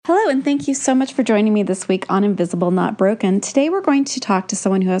Hello, and thank you so much for joining me this week on Invisible Not Broken. Today we're going to talk to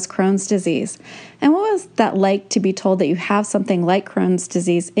someone who has Crohn's disease. And what was that like to be told that you have something like Crohn's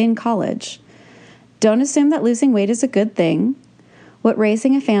disease in college? Don't assume that losing weight is a good thing. What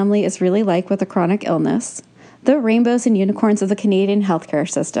raising a family is really like with a chronic illness. The rainbows and unicorns of the Canadian healthcare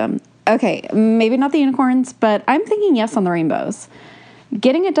system. Okay, maybe not the unicorns, but I'm thinking yes on the rainbows.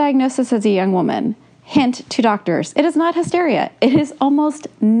 Getting a diagnosis as a young woman. Hint to doctors, it is not hysteria. It is almost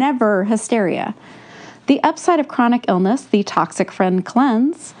never hysteria. The upside of chronic illness, the toxic friend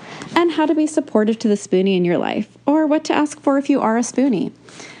cleanse, and how to be supportive to the spoonie in your life, or what to ask for if you are a spoonie.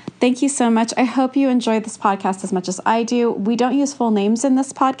 Thank you so much. I hope you enjoyed this podcast as much as I do. We don't use full names in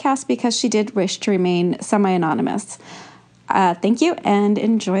this podcast because she did wish to remain semi-anonymous. Thank you and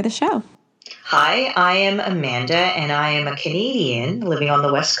enjoy the show. Hi, I am Amanda, and I am a Canadian living on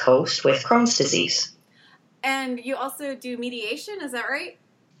the West Coast with Crohn's disease. And you also do mediation, is that right?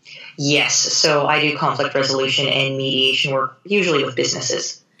 Yes, so I do conflict resolution and mediation work, usually with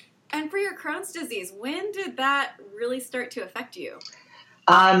businesses. And for your Crohn's disease, when did that really start to affect you?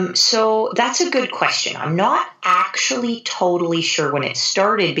 So that's a good question. I'm not actually totally sure when it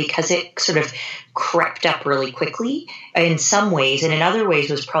started because it sort of crept up really quickly in some ways, and in other ways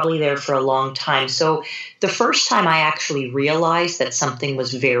was probably there for a long time. So the first time I actually realized that something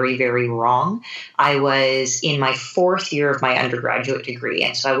was very, very wrong, I was in my fourth year of my undergraduate degree.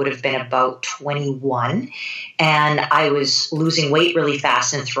 And so I would have been about 21, and I was losing weight really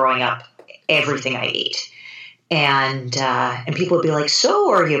fast and throwing up everything I ate. And people would be like,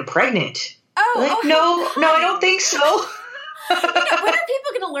 "So, are you pregnant?" No, I don't think so. When are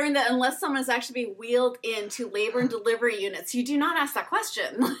people going to learn that unless someone is actually being wheeled into labor and delivery units, you do not ask that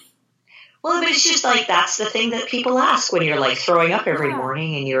question? Well, but it's just like that's the thing that people ask when you're like throwing up every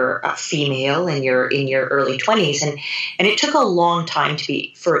morning and you're a female and you're in your early 20s. And it took a long time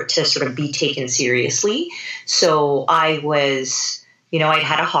for it to sort of be taken seriously. So I was... I'd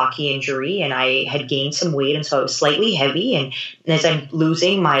had a hockey injury and I had gained some weight, and so I was slightly heavy. And as I'm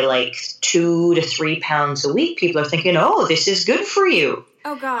losing my 2 to 3 pounds a week, people are thinking, "Oh, this is good for you."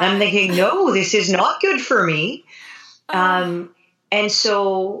 Oh God! And I'm thinking, "No, this is not good for me." And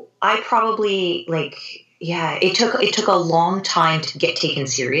so I probably it took a long time to get taken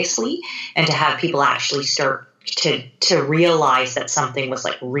seriously and to have people actually start to realize that something was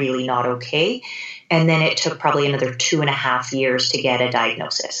really not okay. And then it took probably another 2.5 years to get a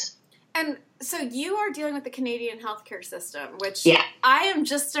diagnosis. And so you are dealing with the Canadian healthcare system, which yeah. I am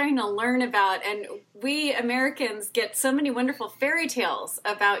just starting to learn about. And we Americans get so many wonderful fairy tales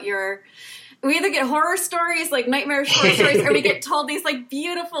about we either get horror stories, like nightmare horror stories, or we get told these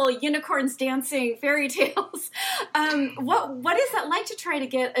beautiful unicorns dancing fairy tales. What is that like to try to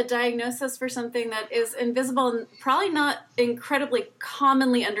get a diagnosis for something that is invisible and probably not incredibly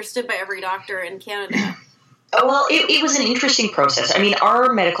commonly understood by every doctor in Canada? Oh, well, it was an interesting process. I mean,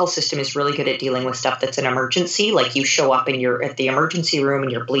 our medical system is really good at dealing with stuff that's an emergency. Like you show up and you're at the emergency room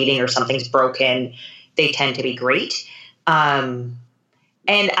and you're bleeding or something's broken. They tend to be great.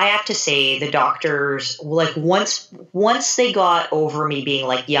 And I have to say, the doctors, once they got over me being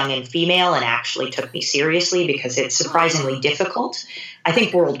young and female and actually took me seriously, because it's surprisingly difficult, I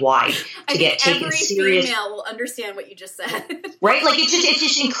think worldwide, to get taken serious. Every female will understand what you just said, right? It's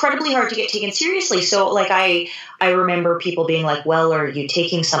just incredibly hard to get taken seriously. So I remember people being like, "Well, are you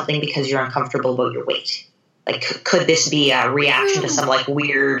taking something because you're uncomfortable about your weight? Could this be a reaction to some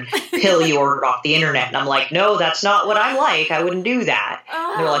weird pill you ordered off the internet?" And I'm like, "No, that's not what I'm like. I wouldn't do that."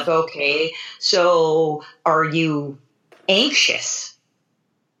 And they're like, "Okay, so are you anxious?"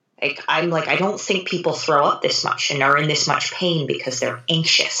 I'm like, "I don't think people throw up this much and are in this much pain because they're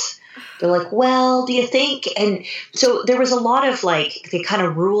anxious." They're like, "Well, do you think?" And so there was a lot of they kind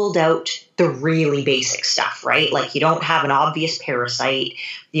of ruled out the really basic stuff, right? You don't have an obvious parasite,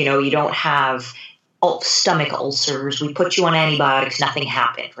 you don't have stomach ulcers, we put you on antibiotics, nothing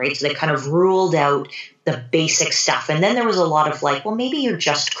happened, right? So they kind of ruled out the basic stuff. And then there was a lot of well, maybe you're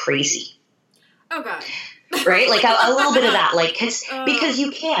just crazy. Oh, God. Right? A little bit of that, because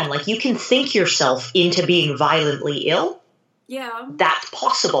you can think yourself into being violently ill. Yeah. That's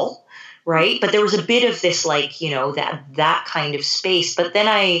possible, right? But there was a bit of this, that kind of space. But then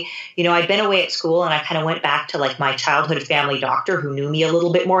I'd been away at school and I kind of went back to my childhood family doctor who knew me a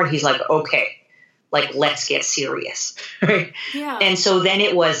little bit more. And he's like, "Okay, let's get serious." Right? Yeah. And so then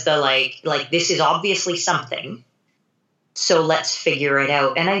it was the this is obviously something, so let's figure it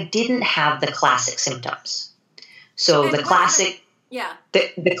out. And I didn't have the classic symptoms. So the classic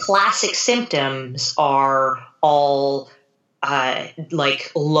symptoms are all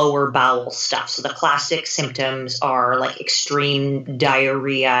like lower bowel stuff. So the classic symptoms are like extreme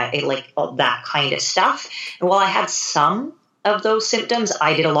diarrhea, like all that kind of stuff. And while I had some of those symptoms,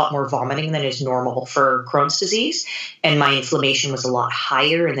 I did a lot more vomiting than is normal for Crohn's disease. And my inflammation was a lot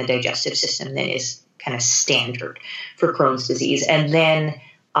higher in the digestive system than is kind of standard for Crohn's disease. And then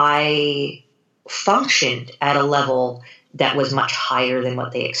I functioned at a level that was much higher than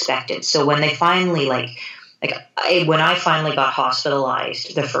what they expected. So when they finally when I finally got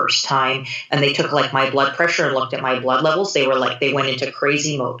hospitalized the first time and they took like my blood pressure and looked at my blood levels, they went into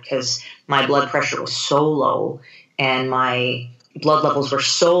crazy mode because my blood pressure was so low and my blood levels were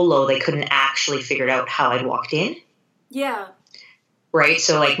so low they couldn't actually figure out how I'd walked in. Yeah. Right?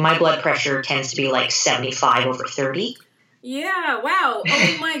 So like my blood pressure tends to be like 75/30. Yeah, wow.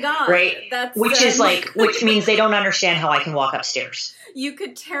 Oh my God. Right? That's which means they don't understand how I can walk upstairs. You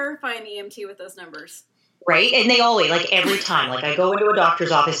could terrify an EMT with those numbers. Right? And they always, like every time, like I go into a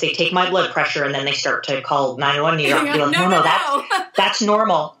doctor's office, they take my blood pressure and then they start to call 911. You're like, no, that's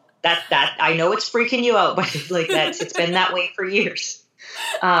normal. That I know it's freaking you out, but like it's been that way for years.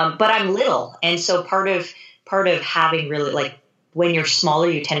 But I'm little. And so part of having really like when you're smaller,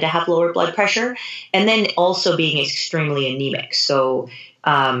 you tend to have lower blood pressure and then also being extremely anemic. So,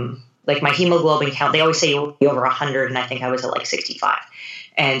 like my hemoglobin count, they always say you'll be over 100 and I think I was at like 65.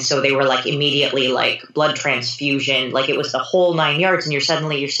 And so they were like immediately like blood transfusion, like it was the whole 9 yards. And you're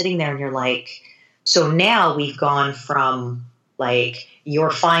sitting there and you're like, so now we've gone from like,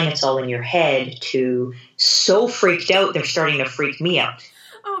 you're fine, it's all in your head to so freaked out, they're starting to freak me out.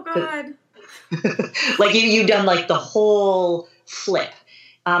 Oh God. Like you done like the whole flip.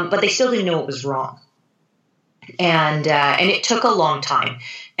 But they still didn't know what was wrong. And it took a long time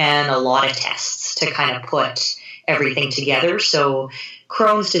and a lot of tests to kind of put everything together. So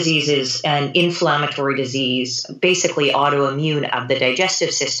Crohn's disease is an inflammatory disease, basically autoimmune of the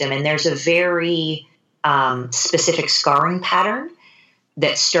digestive system. And there's a very specific scarring pattern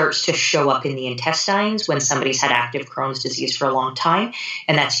that starts to show up in the intestines when somebody's had active Crohn's disease for a long time.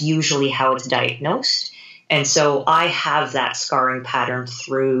 And that's usually how it's diagnosed. And so I have that scarring pattern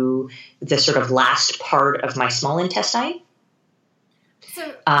through the sort of last part of my small intestine.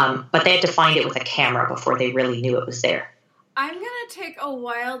 So, but they had to find it with a camera before they really knew it was there. I'm going to take a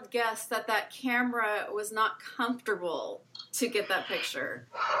wild guess that camera was not comfortable to get that picture.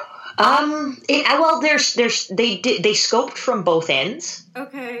 They scoped from both ends.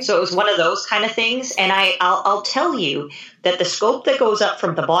 Okay. So it was one of those kind of things. And I'll tell you that the scope that goes up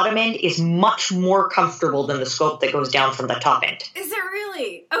from the bottom end is much more comfortable than the scope that goes down from the top end. Is it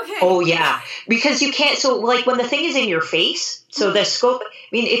really? Okay. Oh yeah. Because you can't, so like when the thing is in your face, so the scope, I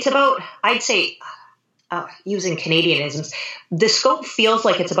mean, it's about, I'd say, using Canadianisms, the scope feels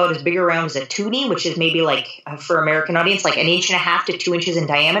like it's about as big around as a toonie, which is maybe like, for American audience, like 1.5 to 2 inches in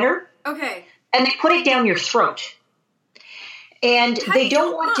diameter. Okay. And they put it down your throat. And they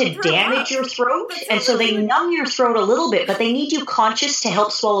don't want to damage your throat. And so they numb your throat a little bit, but they need you conscious to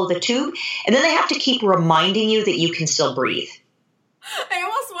help swallow the tube. And then they have to keep reminding you that you can still breathe. I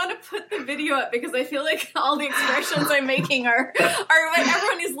almost want to put the video up because I feel like all the expressions I'm making are what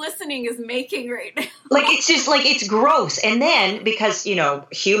everyone who's listening is making right now. Like, it's just like, it's gross. And then because,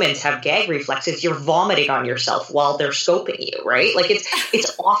 humans have gag reflexes, you're vomiting on yourself while they're scoping you, right? Like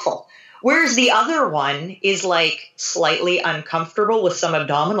it's awful. Whereas the other one is like slightly uncomfortable with some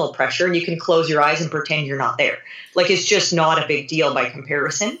abdominal pressure and you can close your eyes and pretend you're not there. Like it's just not a big deal by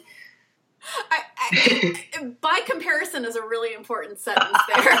comparison. By comparison is a really important sentence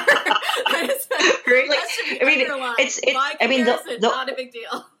there. Not a big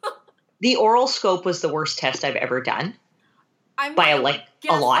deal. The oral scope was the worst test I've ever done. By a lot.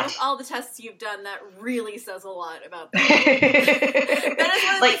 With all the tests you've done, that really says a lot about that. That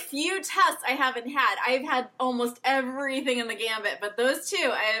is one of the few tests I haven't had. I've had almost everything in the gambit, but those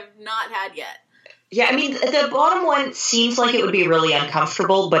two I have not had yet. Yeah, I mean, the bottom one seems like it would be really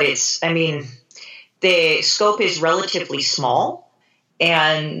uncomfortable, but the scope is relatively small,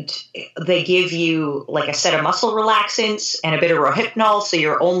 and they give you like a set of muscle relaxants and a bit of Rohypnol, so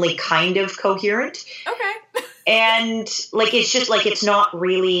you're only kind of coherent. Okay. And like, it's just like, it's not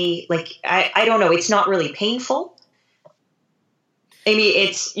really like, I don't know, it's not really painful. I mean,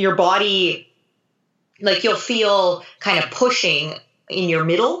 it's your body, like you'll feel kind of pushing in your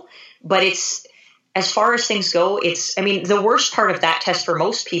middle, but it's, as far as things go, the worst part of that test for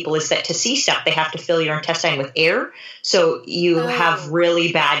most people is that to see stuff, they have to fill your intestine with air. So you have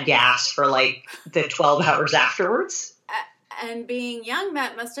really bad gas for like the 12 hours afterwards. And being young,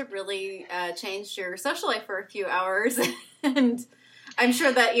 that must have really changed your social life for a few hours. And I'm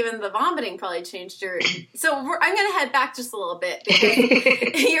sure that even the vomiting probably changed your... So I'm going to head back just a little bit,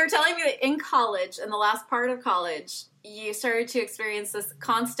 because you're telling me that in college, in the last part of college, you started to experience this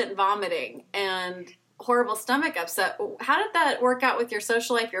constant vomiting and horrible stomach upset. How did that work out with your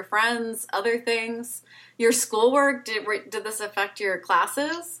social life, your friends, other things, your schoolwork? Did this affect your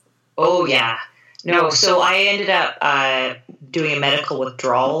classes? Oh, yeah. No, so I ended up doing a medical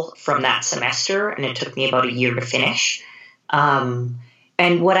withdrawal from that semester, and it took me about a year to finish.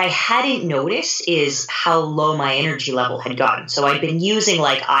 And what I hadn't noticed is how low my energy level had gotten. So I'd been using,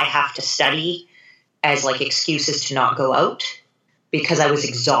 like, I have to study as, like, excuses to not go out because I was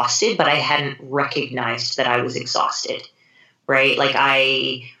exhausted, but I hadn't recognized that I was exhausted, right? Like,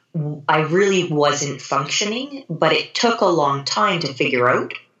 I really wasn't functioning, but it took a long time to figure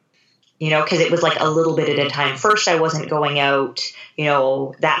out. Because it was like a little bit at a time. First, I wasn't going out,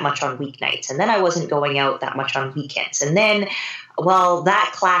 that much on weeknights. And then I wasn't going out that much on weekends. And then, well,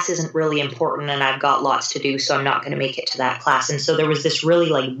 that class isn't really important and I've got lots to do, so I'm not going to make it to that class. And so there was this really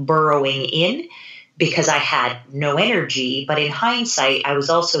like burrowing in because I had no energy. But in hindsight, I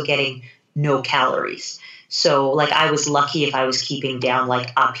was also getting no calories. So like I was lucky if I was keeping down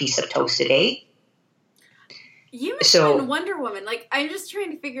like a piece of toast a day. You must have been Wonder Woman. Like, I'm just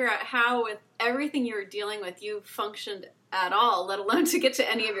trying to figure out how, with everything you were dealing with, you functioned at all, let alone to get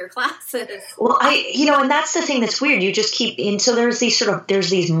to any of your classes. Well, and that's the thing that's weird. You just keep in. So there's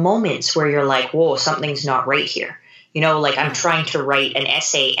these moments where you're like, whoa, something's not right here. Like I'm trying to write an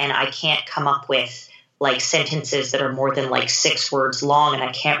essay and I can't come up with like sentences that are more than like 6 words long, and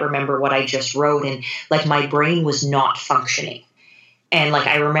I can't remember what I just wrote, and like my brain was not functioning. And, like,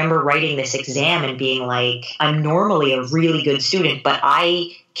 I remember writing this exam and being like, I'm normally a really good student, but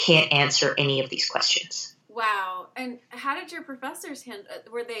I can't answer any of these questions. Wow. And how did your professors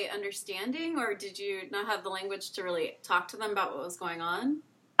were they understanding, or did you not have the language to really talk to them about what was going on?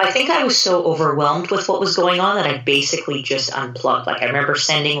 I think I was so overwhelmed with what was going on that I basically just unplugged. Like, I remember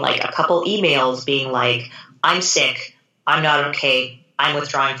sending, like, a couple emails being like, I'm sick, I'm not okay, I'm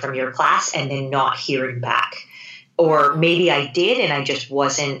withdrawing from your class, and then not hearing back. Or maybe I did and I just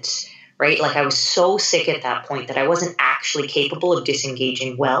wasn't, right? Like I was so sick at that point that I wasn't actually capable of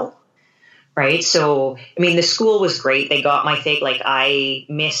disengaging well, right? So, I mean, the school was great. They got my thing. Like I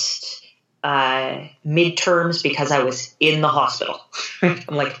missed midterms because I was in the hospital.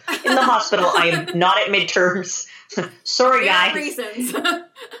 I'm like, in the hospital, I am not at midterms. Sorry, guys. Reasons.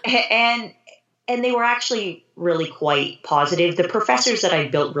 and they were actually really quite positive. The professors that I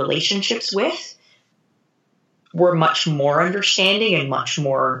built relationships with were much more understanding and much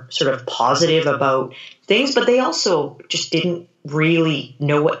more sort of positive about things, but they also just didn't really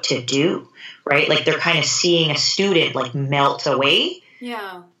know what to do, right? Like they're kind of seeing a student like melt away.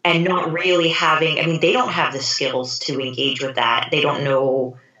 Yeah. And not really they don't have the skills to engage with that. They don't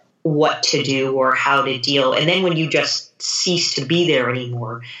know what to do or how to deal. And then when you just cease to be there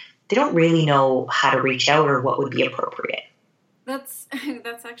anymore, they don't really know how to reach out or what would be appropriate. That's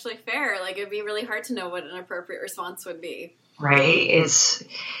actually fair. Like it'd be really hard to know what an appropriate response would be. Right. And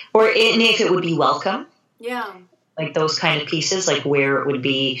if it would be welcome. Yeah. Like those kind of pieces, like where it would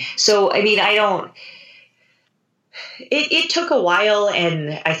be. So, I mean, it took a while,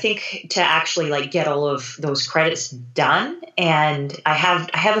 and I think to actually like get all of those credits done. And I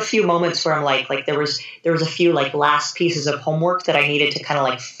have a few moments where I'm like there was a few like last pieces of homework that I needed to kind of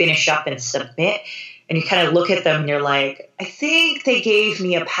like finish up and submit. And you kind of look at them and you're like, I think they gave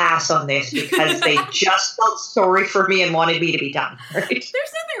me a pass on this because they just felt sorry for me and wanted me to be done. Right? There's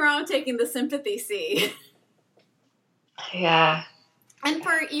nothing wrong with taking the sympathy C. Yeah. And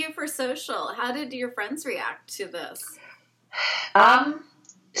for social, how did your friends react to this?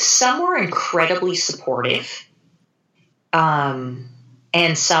 Some were incredibly supportive. And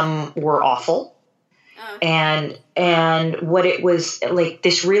some were awful. And what it was like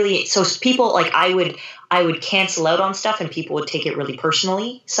this really, so people like I would cancel out on stuff and people would take it really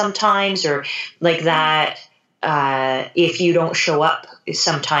personally sometimes, or like that. If you don't show up,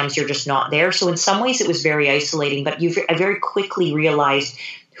 sometimes you're just not there. So in some ways it was very isolating, but I very quickly realized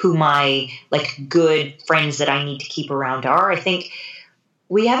who my like good friends that I need to keep around are. I think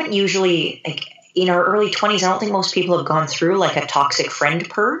we haven't usually, like in our early 20s, I don't think most people have gone through like a toxic friend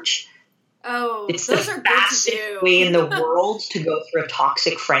purge. Oh, it's the fastest way in the world to go through a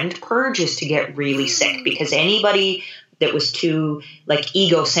toxic friend purge is to get really sick, because anybody that was too like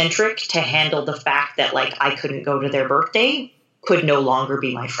egocentric to handle the fact that like I couldn't go to their birthday could no longer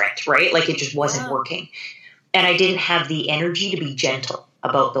be my friend, right? Like it just wasn't working. And I didn't have the energy to be gentle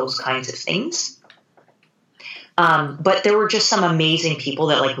about those kinds of things. But there were just some amazing people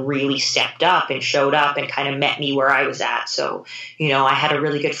that like really stepped up and showed up and kind of met me where I was at. So, I had a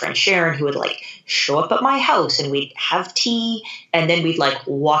really good friend, Sharon, who would like show up at my house and we'd have tea and then we'd like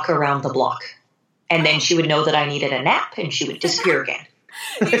walk around the block. And then she would know that I needed a nap and she would disappear again.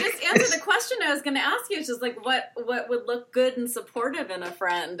 You just answered the question I was going to ask you. It's just like, what would look good and supportive in a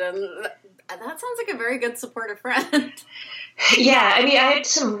friend? And that sounds like a very good supportive friend. Yeah, I mean, I had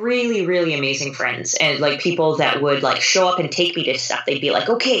some really, really amazing friends and like people that would like show up and take me to stuff. They'd be like,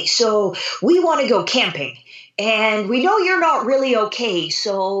 okay, so we want to go camping and we know you're not really okay.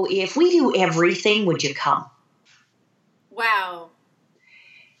 So if we do everything, would you come? Wow.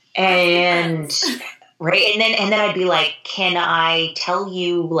 And right. And then I'd be like, can I tell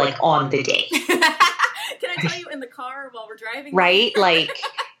you like on the day? Can I tell you in the car while we're driving? Right. Like,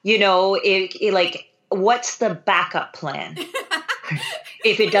 like, what's the backup plan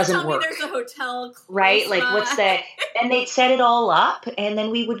if it doesn't work? There's a hotel close right? Like, by. what's that? And they'd set it all up and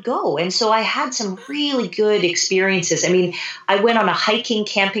then we would go. And so I had some really good experiences. I mean, I went on a hiking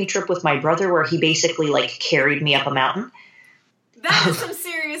camping trip with my brother where he basically like carried me up a mountain. That was some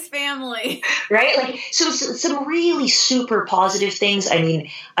serious family. Right? Like, so some really super positive things. I mean,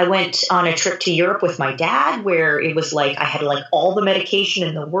 I went on a trip to Europe with my dad where it was like I had like all the medication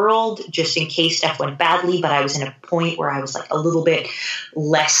in the world just in case stuff went badly. But I was in a point where I was like a little bit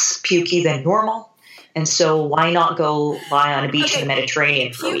less pukey than normal. And so why not go lie on a beach in the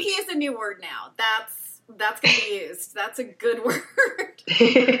Mediterranean for a week? Pukey is a new word now. That's going to be used. That's a good word.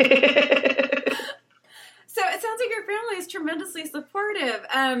 So it sounds like your family is tremendously supportive,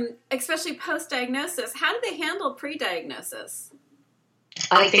 especially post-diagnosis. How did they handle pre-diagnosis?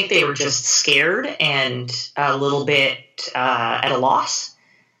 I think they were just scared and a little bit at a loss.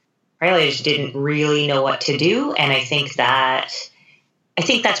 Right? They just didn't really know what to do. And I think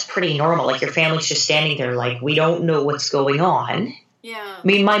that's pretty normal. Like your family's just standing there like, we don't know what's going on. Yeah. I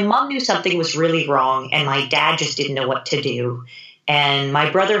mean, my mom knew something was really wrong and my dad just didn't know what to do. And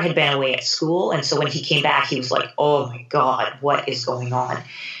my brother had been away at school. And so when he came back, he was like, oh my God, what is going on?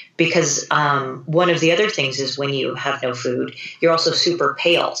 Because one of the other things is when you have no food, you're also super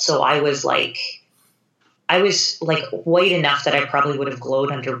pale. So I was like white enough that I probably would have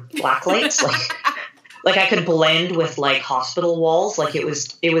glowed under black lights. Like I could blend with like hospital walls. Like it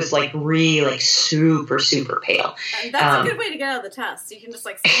was like really like super, super pale. And that's a good way to get out of the test. You can just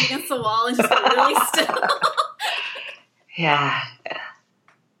like stand against the wall and just get really still. Yeah.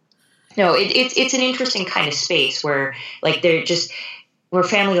 No, it's an interesting kind of space where like we're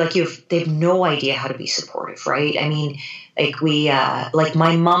family like they have no idea how to be supportive, right? I mean, like we like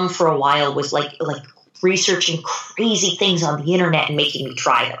my mom for a while was like researching crazy things on the internet and making me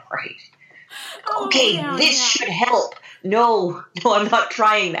try them, right? Oh, okay, yeah, this should help. No, I'm not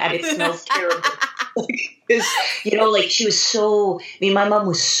trying that. It smells terrible. Because, like she was my mom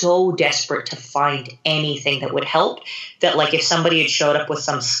was so desperate to find anything that would help that like if somebody had showed up with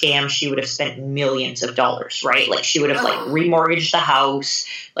some scam, she would have spent millions of dollars, right? Like she would have like remortgaged the house,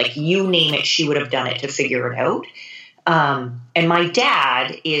 like you name it, she would have done it to figure it out. And my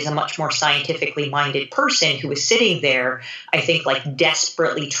dad is a much more scientifically minded person who was sitting there, I think like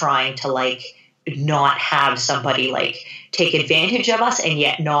desperately trying to like not have somebody like take advantage of us and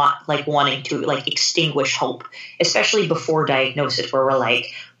yet not like wanting to like extinguish hope, especially before diagnosis where we're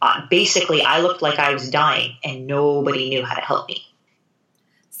like, basically I looked like I was dying and nobody knew how to help me.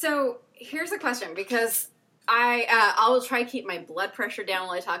 So here's a question, because I will try to keep my blood pressure down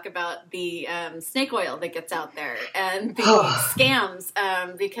while I talk about the snake oil that gets out there and the scams,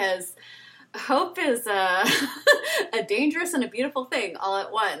 because hope is a dangerous and a beautiful thing all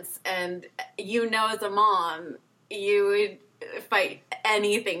at once. And as a mom, you would fight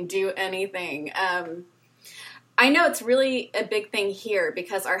anything, do anything. I know it's really a big thing here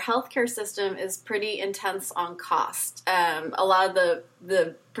because our healthcare system is pretty intense on cost. A lot of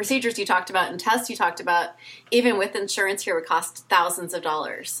the procedures you talked about and tests you talked about, even with insurance here, would cost thousands of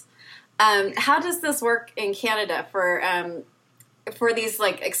dollars. How does this work in Canada for these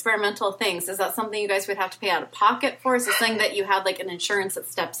like experimental things? Is that something you guys would have to pay out of pocket for? Is this something that you have like an insurance that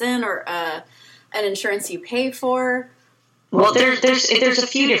steps in or an insurance you pay for? Well, there's a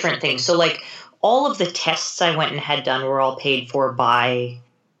few different things. So like all of the tests I went and had done were all paid for by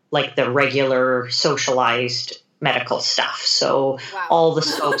like the regular socialized medical stuff. So all the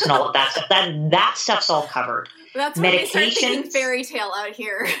scopes and all of that stuff, that stuff's all covered. That's when we start thinking fairy tale out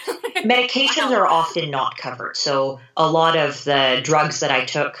here. Medications are often not covered. So a lot of the drugs that I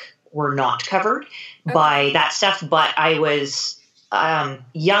took were not covered by that stuff. But I was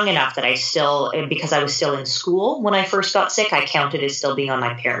young enough that because I was still in school when I first got sick, I counted as still being on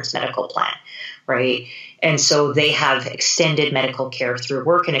my parents' medical plan, right? And so they have extended medical care through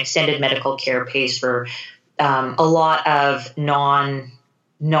work, and extended medical care pays for a lot of non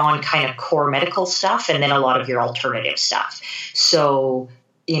kind of core medical stuff, and then a lot of your alternative stuff. So,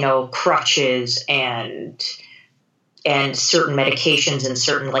 crutches and certain medications and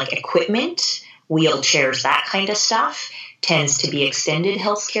certain like equipment, wheelchairs, that kind of stuff tends to be extended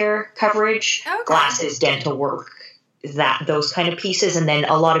healthcare coverage. Okay. Glasses, dental work, those kind of pieces. And then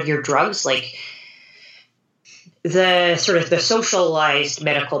a lot of your drugs, like the sort of the socialized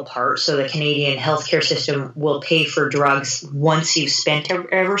medical part. So the Canadian healthcare system will pay for drugs once you've spent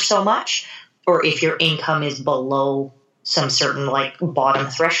ever so much, or if your income is below some certain like bottom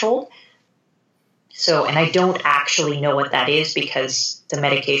threshold. So, and I don't actually know what that is, because the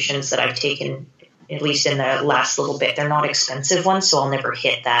medications that I've taken, at least in the last little bit, they're not expensive ones, so I'll never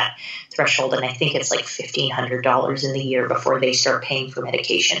hit that threshold. And I think it's like $1,500 in the year before they start paying for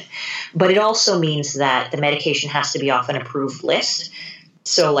medication. But it also means that the medication has to be off an approved list.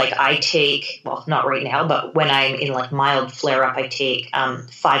 So like I take, well, not right now, but when I'm in like mild flare-up, I take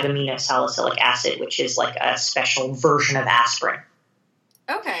 5-amino-salicylic acid, which is like a special version of aspirin.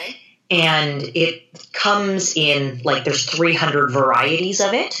 Okay. And it comes in, like, there's 300 varieties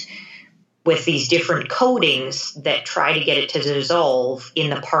of it, with these different coatings that try to get it to dissolve in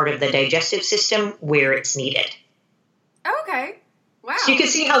the part of the digestive system where it's needed. Okay. Wow. So you can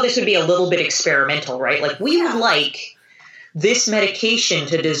see how this would be a little bit experimental, right? Like, we would like this medication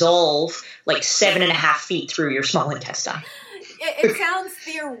to dissolve like 7.5 feet through your small intestine. It sounds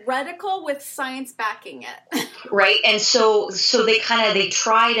theoretical with science backing it. Right. And so they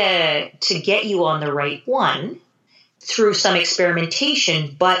try to get you on the right one through some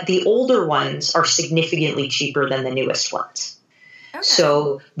experimentation, but the older ones are significantly cheaper than the newest ones. Okay.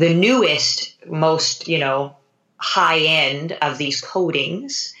 So the newest, most, high end of these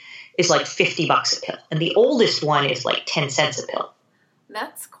coatings is like $50 a pill. And the oldest one is like 10 cents a pill.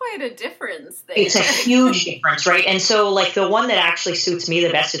 That's quite a difference there. It's a huge difference, right? And so like the one that actually suits me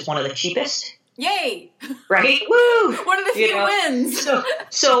the best is one of the cheapest. Yay! Right? Woo! One of the few wins.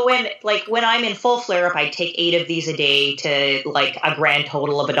 So when I'm in full flare-up, I take 8 of these a day to like a grand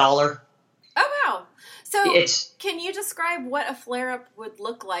total of $1. Oh, wow. So can you describe what a flare-up would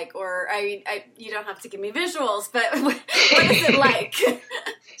look like? Or, you don't have to give me visuals, but what is it like?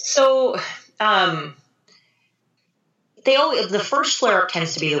 So, the first flare-up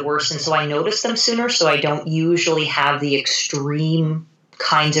tends to be the worst, and so I notice them sooner, so I don't usually have the extreme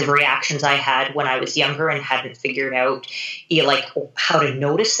kinds of reactions I had when I was younger and hadn't figured out how to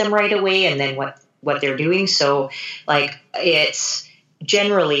notice them right away and then what they're doing. So like it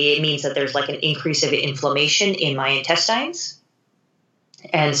means that there's like an increase of inflammation in my intestines.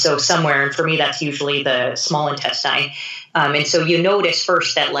 And so somewhere, and for me, that's usually the small intestine. And so you notice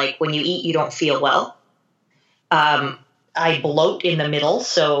first that like when you eat, you don't feel well. I bloat in the middle.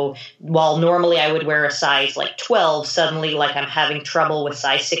 So while normally I would wear a size like 12, suddenly like I'm having trouble with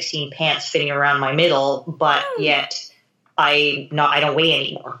size 16 pants fitting around my middle, but yet I don't weigh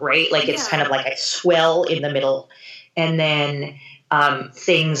anymore, right? Like it's kind of like I swell in the middle. And then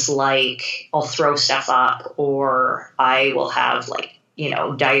things like I'll throw stuff up, or I will have like,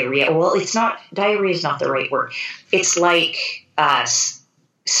 diarrhea. Well, diarrhea is not the right word. It's like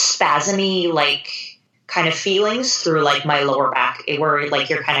spasmy, like kind of feelings through like my lower back, where like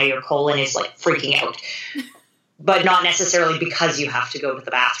your colon is like freaking out, but not necessarily because you have to go to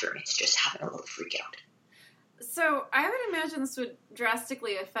the bathroom. It's just having a little freak out. So I would imagine this would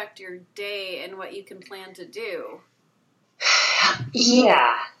drastically affect your day and what you can plan to do.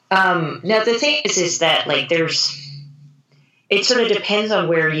 Yeah. Now the thing is that like it sort of depends on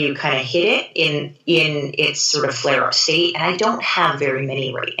where you kind of hit it in its sort of flare-up state. And I don't have very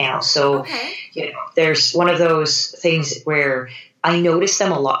many right now. So, there's one of those things where I notice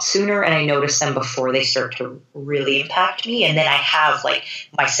them a lot sooner, and I notice them before they start to really impact me. And then I have like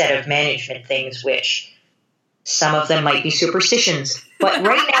my set of management things, which some of them might be superstitions, but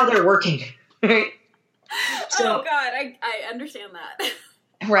right now they're working. Right? So, oh God, I understand that.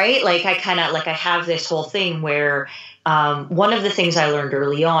 Right? Like I have this whole thing where one of the things I learned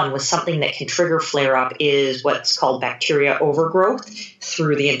early on was something that can trigger flare-up is what's called bacteria overgrowth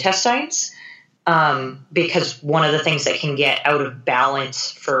through the intestines. Because one of the things that can get out of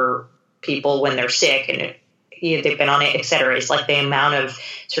balance for people when they're sick and they've been on it, et cetera, is like the amount of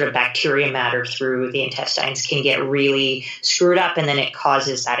sort of bacteria matter through the intestines can get really screwed up, and then it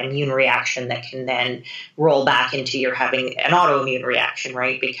causes that immune reaction that can then roll back into you're having an autoimmune reaction,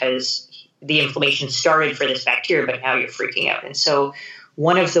 right? Because the inflammation started for this bacteria, but now you're freaking out. And so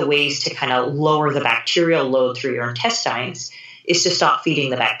one of the ways to kind of lower the bacterial load through your intestines is to stop feeding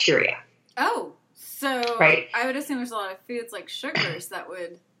the bacteria. Oh, So right? I would assume there's a lot of foods like sugars that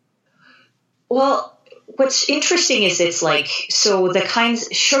would. Well, what's interesting is it's like, so the kinds,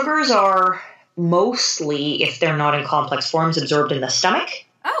 sugars are mostly, if they're not in complex forms, absorbed in the stomach.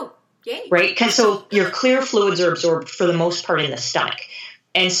 Oh, yay. Right? Because so your clear fluids are absorbed for the most part in the stomach.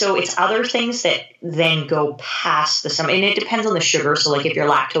 And so it's other things that then go past the stomach. And it depends on the sugar. So like if you're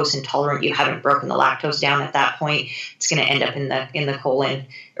lactose intolerant, you haven't broken the lactose down at that point, it's going to end up in the colon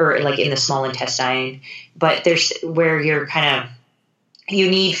or like in the small intestine. But there's where you're kind of, you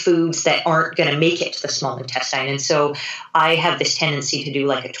need foods that aren't going to make it to the small intestine. And so I have this tendency to do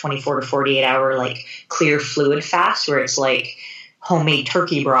like a 24 to 48 hour like clear fluid fast where it's like homemade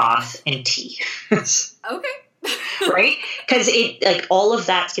turkey broth and tea. Okay. Right? Because it like all of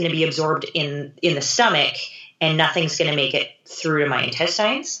that's going to be absorbed in the stomach and nothing's going to make it through to my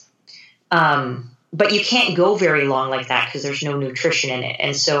intestines. But you can't go very long like that because there's no nutrition in it.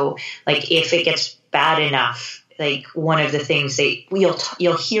 And so like if it gets bad enough, like one of the things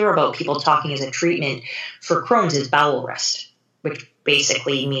you'll hear about people talking as a treatment for Crohn's is bowel rest, which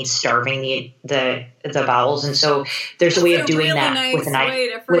basically means starving the bowels. And so there's a way of doing really that nice with an way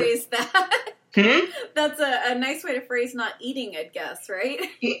to phrase that. Hmm? That's a nice way to phrase not eating, I'd guess, right?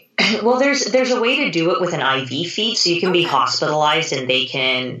 Well, there's a way to do it with an IV feed, so you can be Okay. hospitalized and they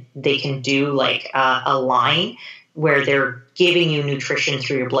can do like a line where they're giving you nutrition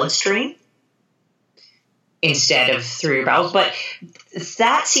through your bloodstream instead of through your bowels. But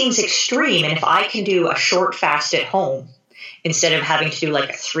that seems extreme. And if I can do a short fast at home instead of having to do like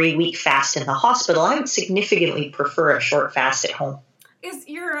a 3-week fast in the hospital, I would significantly prefer a short fast at home. Because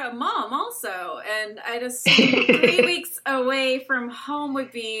you're a mom also, and I'd assume 3 weeks away from home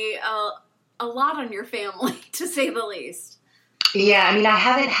would be a lot on your family, to say the least. Yeah, I mean, I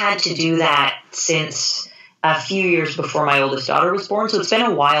haven't had to do that since a few years before my oldest daughter was born, so it's been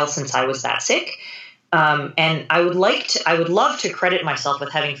a while since I was that sick. And I would love to credit myself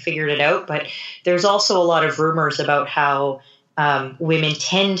with having figured it out, but there's also a lot of rumors about how women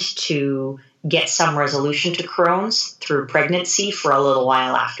tend to get some resolution to Crohn's through pregnancy for a little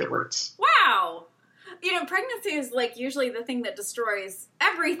while afterwards. Wow. You know, pregnancy is like usually the thing that destroys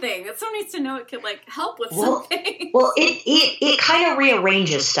everything. Someone needs to know it could like help with something. Well, it kind of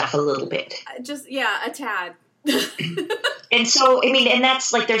rearranges stuff a little bit. Just, yeah, a tad. And so, I mean, and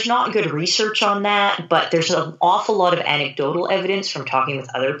that's like, there's not good research on that, but there's an awful lot of anecdotal evidence from talking with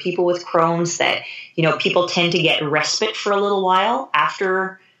other people with Crohn's that, you know, people tend to get respite for a little while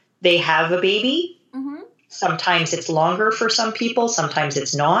after they have a baby. Mm-hmm. Sometimes it's longer for some people, sometimes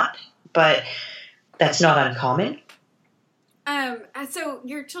it's not, but that's not uncommon. So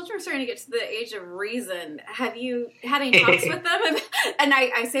your children are starting to get to the age of reason. Have you had any talks with them? And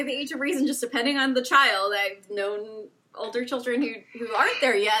I say the age of reason just depending on the child. I've known older children who aren't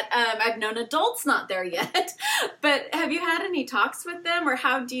there yet. I've known adults not there yet. But have you had any talks with them, or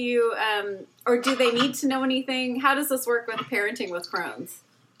how do you, or do they need to know anything? How does this work with parenting with Crohn's?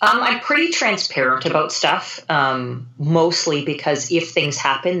 I'm pretty transparent about stuff, mostly because if things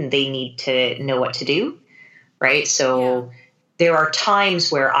happen, they need to know what to do, right? So there are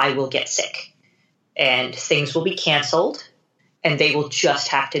times where I will get sick and things will be canceled and they will just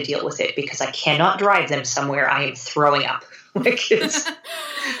have to deal with it because I cannot drive them somewhere I am throwing up. But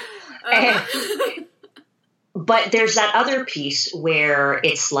there's that other piece where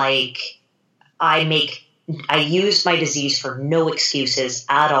it's like I use my disease for no excuses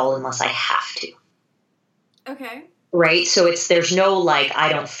at all unless I have to. Okay. Right? So there's no like, I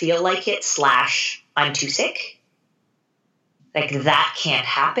don't feel like it / I'm too sick. Like that can't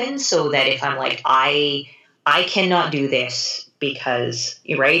happen. So that if I'm like, I cannot do this because,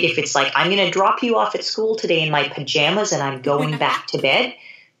 right? If it's like, I'm going to drop you off at school today in my pajamas and I'm going back to bed,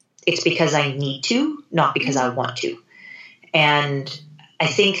 it's because I need to, not because I want to. And I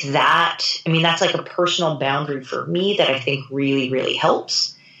think that's like a personal boundary for me that I think really, really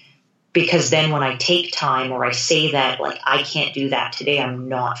helps. Because then when I take time or I say that, like, I can't do that today, I'm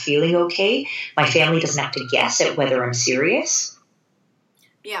not feeling okay, my family doesn't have to guess at whether I'm serious.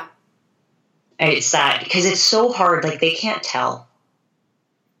 Yeah. And it's that, because it's so hard, like, they can't tell.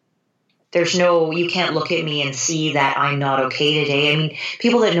 You can't look at me and see that I'm not okay today. I mean,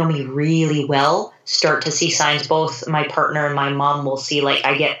 people that know me really well start to see signs. Both my partner and my mom will see, like,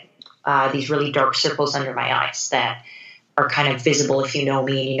 I get these really dark circles under my eyes that are kind of visible if you know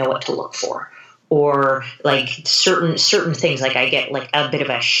me and you know what to look for. Or like certain things, like I get like a bit of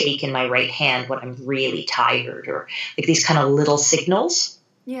a shake in my right hand when I'm really tired, or like these kind of little signals.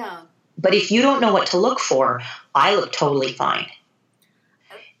 Yeah. But if you don't know what to look for, I look totally fine.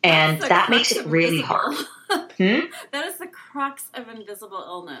 And that makes it really hard. That is the crux of invisible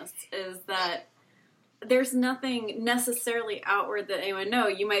illness, is that there's nothing necessarily outward that anyone know.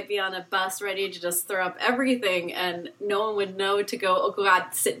 You might be on a bus ready to just throw up everything and no one would know to go, oh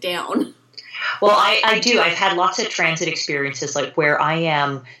God, sit down. Well, I do. I've had lots of transit experiences like where I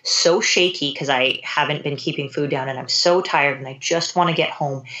am so shaky because I haven't been keeping food down and I'm so tired and I just want to get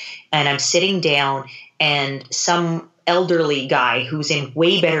home and I'm sitting down and some elderly guy who's in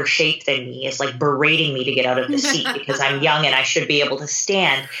way better shape than me is like berating me to get out of the seat because I'm young and I should be able to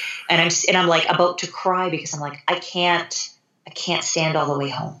stand. And I'm like about to cry because I'm like, I can't stand all the way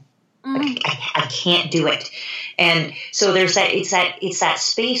home. Like, I can't do it. And so there's that, it's that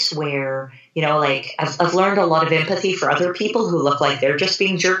space where, you know, like I've learned a lot of empathy for other people who look like they're just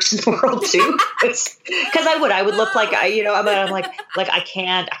being jerks in the world too. Cause I would look like I'm like I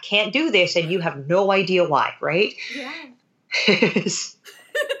can't do this. And you have no idea why. Right. Yeah.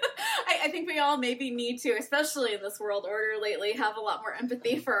 I think we all maybe need to, especially in this world order lately, have a lot more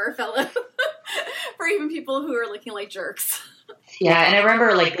empathy for our fellow, for even people who are looking like jerks. Yeah, and I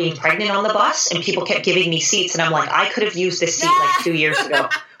remember like being pregnant on the bus and people kept giving me seats and I'm like, I could have used this seat like 2 years ago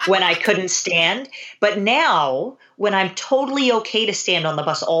when I couldn't stand. But now when I'm totally okay to stand on the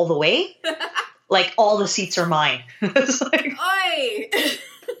bus all the way, like all the seats are mine. It's like, oi!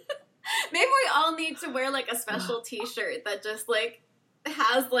 Maybe we all need to wear like a special t-shirt that just like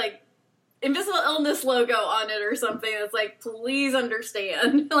has like Invisible Illness logo on it or something that's like, please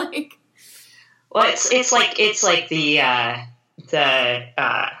understand. Like, well, it's like the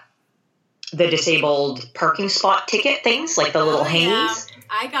disabled parking spot ticket things, like the little hangies. Yeah.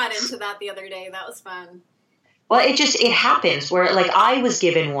 I got into that the other day. That was fun. Well, it happens where like I was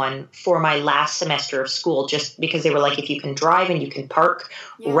given one for my last semester of school just because they were like, if you can drive and you can park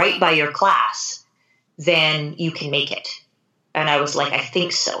right by your class, then you can make it. And I was like, I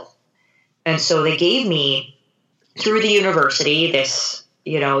think so. And so they gave me through the university a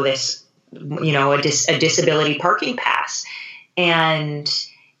disability parking pass. And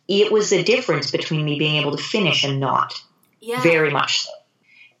it was the difference between me being able to finish and not. Yeah. Very much so.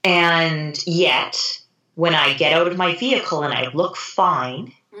 And yet, when I get out of my vehicle and I look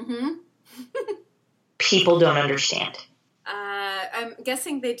fine, people don't understand. I'm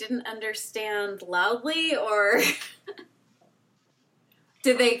guessing they didn't understand loudly, or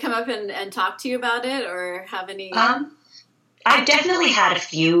did they come up and talk to you about it, or have any... I've definitely had a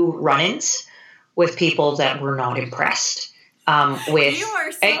few run-ins with people that were not impressed. You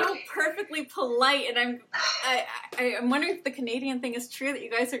are so perfectly polite, and I'm wondering if the Canadian thing is true, that you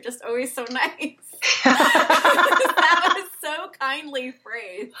guys are just always so nice. That was so kindly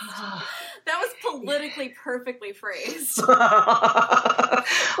phrased. That was politically perfectly phrased. Well,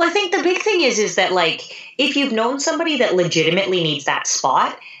 I think the big thing is that like if you've known somebody that legitimately needs that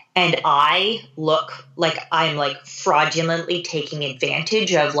spot, and I look like I'm like fraudulently taking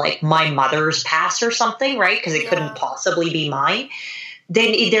advantage of like my mother's pass or something, right? Because it couldn't possibly be mine.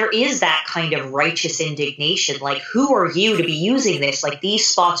 Then there is that kind of righteous indignation. Like, who are you to be using this? Like, these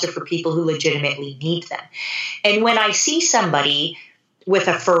spots are for people who legitimately need them. And when I see somebody with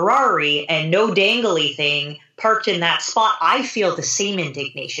a Ferrari and no dangly thing parked in that spot, I feel the same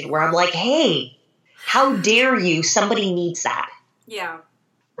indignation where I'm like, hey, how dare you? Somebody needs that. Yeah.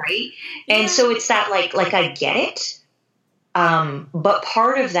 Right. And so it's that like I get it. But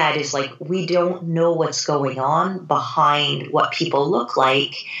part of that is like, we don't know what's going on behind what people look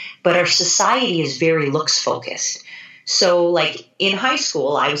like, but our society is very looks focused. So like in high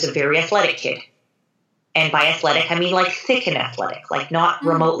school, I was a very athletic kid. And by athletic, I mean like thick and athletic, like not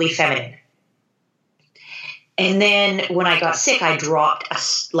remotely feminine. And then when I got sick, I dropped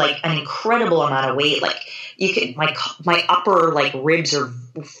an incredible amount of weight. Like you could, my upper like ribs are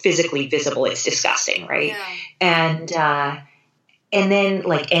physically visible. It's disgusting, right? Yeah. And then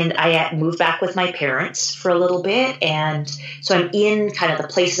I moved back with my parents for a little bit, and so I'm in kind of the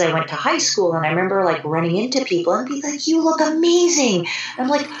places I went to high school, and I remember like running into people and being like, "You look amazing." I'm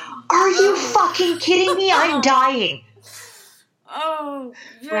like, "Are you fucking kidding me? I'm dying." Oh,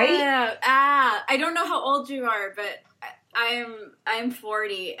 yeah. Right? I don't know how old you are, but I'm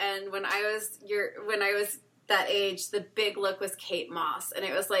 40, and when I was that age, the big look was Kate Moss, and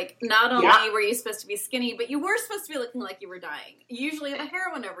it was like, not only were you supposed to be skinny, but you were supposed to be looking like you were dying. Usually the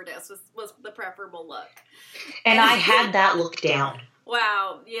heroin overdose was the preferable look. And I had that look down.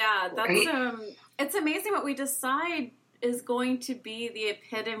 Wow. Yeah. That's, it's amazing what we decide is going to be the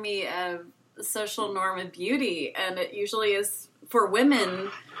epitome of social norm of beauty. And it usually is for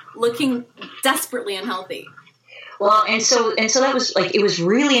women looking desperately unhealthy. Well, and so that was like, it was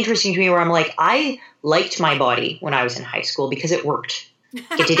really interesting to me where I'm like, I liked my body when I was in high school because it worked.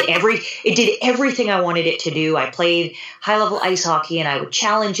 It did everything I wanted it to do. I played high-level ice hockey, and I would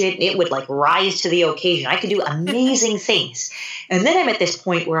challenge it, and it would like rise to the occasion. I could do amazing things. And then I'm at this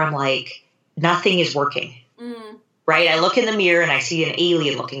point where I'm like, nothing is working. Right? I look in the mirror and I see an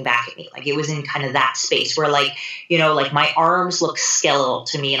alien looking back at me. Like it was in kind of that space where like, you know, like my arms look skeletal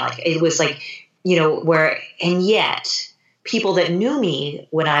to me. And like, it was like, you know, and yet people that knew me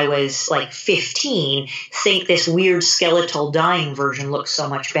when I was like 15 think this weird skeletal dying version looks so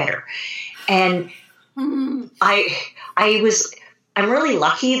much better. And I'm really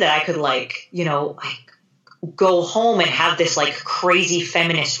lucky that I could like, you know, go home and have this like crazy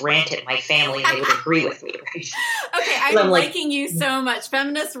feminist rant at my family and they would agree with me, right? Okay, I'm liking you so much.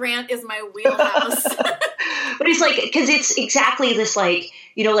 Feminist rant is my wheelhouse. But it's like, because it's exactly this like,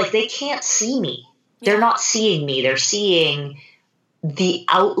 you know, like they can't see me. They're not seeing me. They're seeing the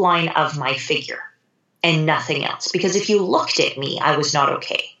outline of my figure and nothing else. Because if you looked at me, I was not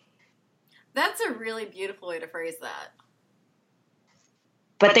okay. That's a really beautiful way to phrase that.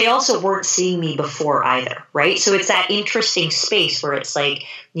 But they also weren't seeing me before either, right? So it's that interesting space where it's like,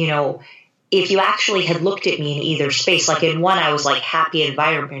 you know, if you actually had looked at me in either space, like in one, I was like happy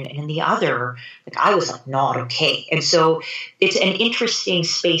environment, and in the other, like I was like not okay. And so it's an interesting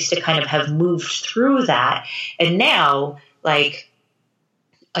space to kind of have moved through that. And now, like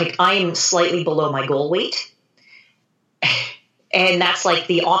I'm slightly below my goal weight. And that's like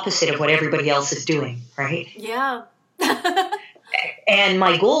the opposite of what everybody else is doing, right? Yeah. And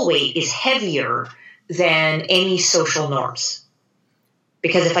my goal weight is heavier than any social norms.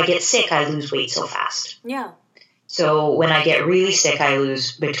 Because if I get sick, I lose weight so fast. Yeah. So when I get really sick, I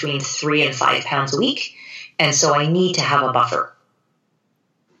lose between 3 and 5 pounds a week. And so I need to have a buffer.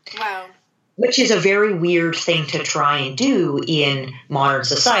 Wow. Which is a very weird thing to try and do in modern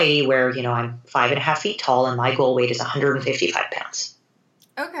society where, you know, I'm 5.5 feet tall and my goal weight is 155 pounds.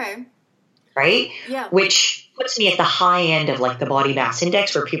 Okay. Right? Yeah. Which puts me at the high end of like the body mass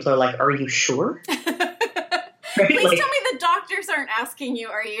index where people are like, are you sure? Right? Please tell me the doctors aren't asking you,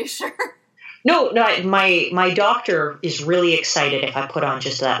 are you sure? No, my doctor is really excited if I put on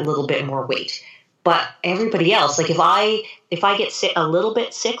just that little bit more weight. But everybody else, like if I get sick, a little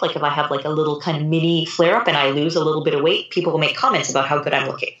bit sick, like if I have like a little kind of mini flare up and I lose a little bit of weight, people will make comments about how good I'm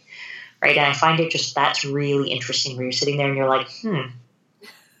looking. Right? And I find it just, that's really interesting where you're sitting there and you're like,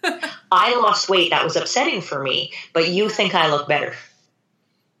 I lost weight. That was upsetting for me, but you think I look better.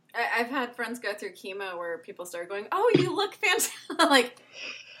 I've had friends go through chemo where people start going, "Oh, you look fantastic!" Like,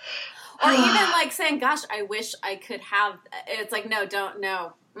 or even like saying, "Gosh, I wish I could have." It's like, no, don't,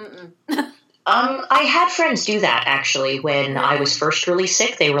 no. I had friends do that actually when I was first really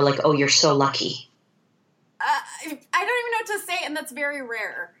sick. They were like, "Oh, you're so lucky." I don't even know what to say, and that's very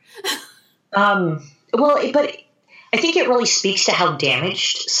rare. Well, but I think it really speaks to how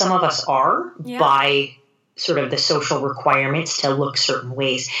damaged some of us are by sort of the social requirements to look certain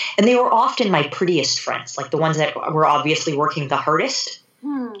ways. And they were often my prettiest friends, like the ones that were obviously working the hardest.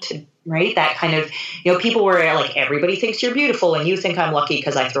 Right? That kind of, you know, people were like, everybody thinks you're beautiful and you think I'm lucky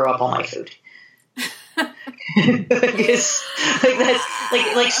because I throw up all my food.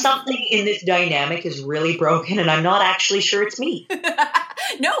 like something in this dynamic is really broken and I'm not actually sure it's me.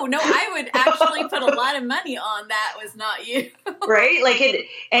 No, I would actually put a lot of money on that was not you. Right? Like it,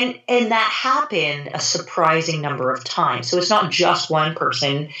 and that happened a surprising number of times. So it's not just one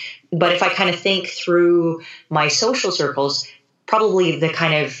person, but if I kind of think through my social circles, probably the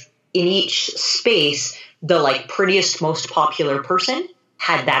kind of in each space, the like prettiest, most popular person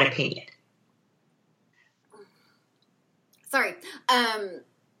had that opinion. Sorry.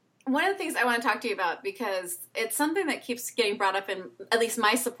 One of the things I want to talk to you about, because it's something that keeps getting brought up in at least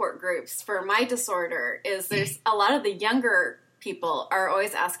my support groups for my disorder, is there's a lot of the younger people are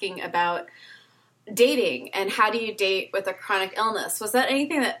always asking about dating and how do you date with a chronic illness. Was that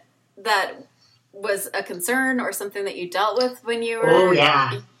anything that was a concern or something that you dealt with when you were... Oh,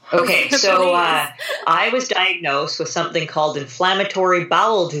 yeah. Okay, so I was diagnosed with something called inflammatory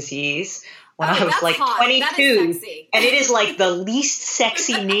bowel disease when I was like 22, and it is like the least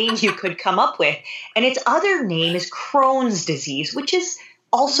sexy name you could come up with. And its other name is Crohn's disease, which is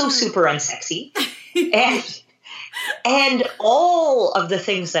also super unsexy. And all of the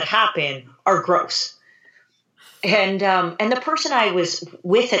things that happen are gross. And the person I was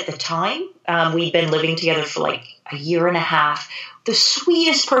with at the time, we'd been living together for like a year and a half. The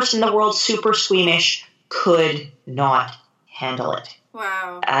sweetest person in the world, super squeamish, could not handle it.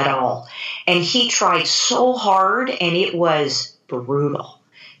 Wow. At all. And he tried so hard and it was brutal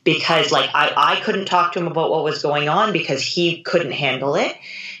because like I couldn't talk to him about what was going on because he couldn't handle it.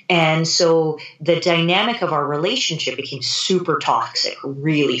 And so the dynamic of our relationship became super toxic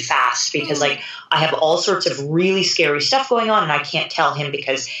really fast because like I have all sorts of really scary stuff going on and I can't tell him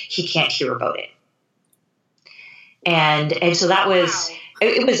because he can't hear about it. And so that was,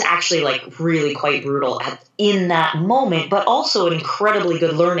 it was actually like really quite brutal in that moment, but also an incredibly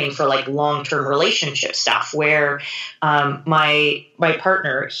good learning for like long-term relationship stuff where my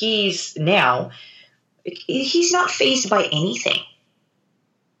partner, he's not fazed by anything.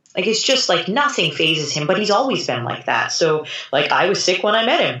 Like, it's just like nothing phases him, but he's always been like that. So like I was sick when I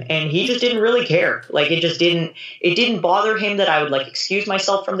met him and he just didn't really care. Like it didn't bother him that I would like excuse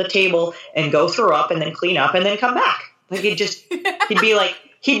myself from the table and go throw up and then clean up and then come back. Like he'd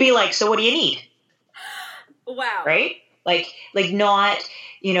be like, so what do you need? Wow. Right? Like not,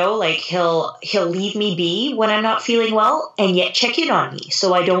 like he'll leave me be when I'm not feeling well and yet check in on me.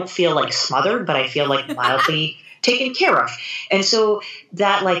 So I don't feel like smothered, but I feel like mildly taken care of. And so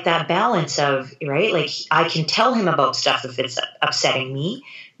that balance of, right, like I can tell him about stuff if it's upsetting me,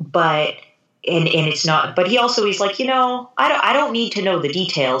 but it's not, but he also is like, I don't need to know the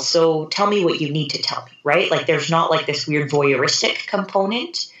details. So tell me what you need to tell me, right? Like there's not like this weird voyeuristic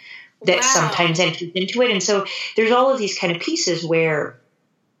component that sometimes enters into it. And so there's all of these kind of pieces where,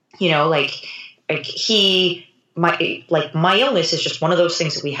 my illness is just one of those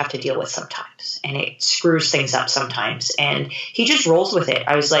things that we have to deal with sometimes, and it screws things up sometimes. And he just rolls with it.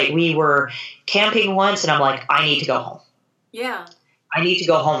 I was like, we were camping once and I'm like, I need to go home. Yeah. I need to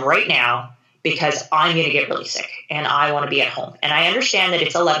go home right now because I'm going to get really sick and I want to be at home. And I understand that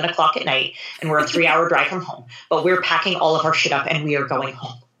it's 11 o'clock at night and we're a 3-hour drive from home, but we're packing all of our shit up and we are going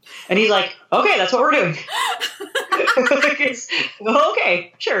home. And he's like, okay, that's what we're doing.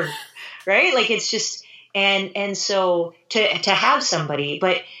 Okay, sure. Right. Like it's just, and so to have somebody,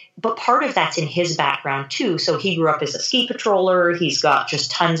 but part of that's in his background too. So he grew up as a ski patroller. He's got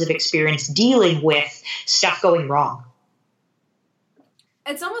just tons of experience dealing with stuff going wrong.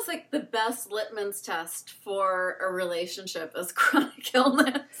 It's almost like the best litmus test for a relationship is chronic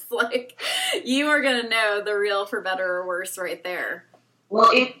illness. Like you are going to know the real for better or worse right there. Well,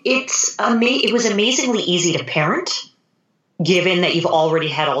 it was amazingly easy to parent, given that you've already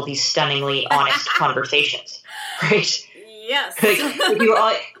had all these stunningly honest conversations, right? Yes.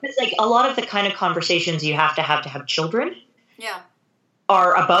 It's like a lot of the kind of conversations you have to have children. Yeah.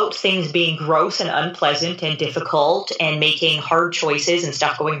 Are about things being gross and unpleasant and difficult and making hard choices and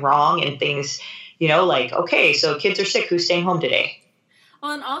stuff going wrong and things, like, okay, so kids are sick, who's staying home today?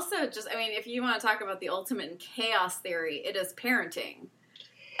 Well, and also just, if you want to talk about the ultimate in chaos theory, it is parenting.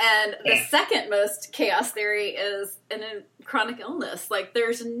 And the second most chaos theory is a chronic illness. Like,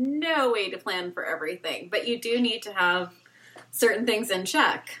 there's no way to plan for everything, but you do need to have certain things in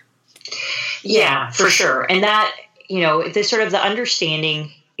check. Yeah, for sure. And that, the sort of the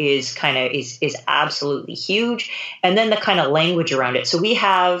understanding is absolutely huge. And then the kind of language around it. So we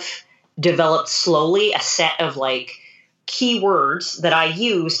have developed slowly a set of like keywords that I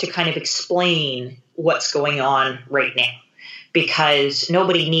use to kind of explain what's going on right now. Because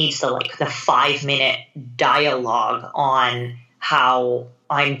nobody needs the 5-minute dialogue on how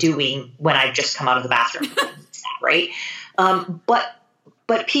I'm doing when I've just come out of the bathroom, right? But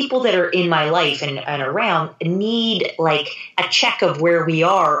people that are in my life and around need like a check of where we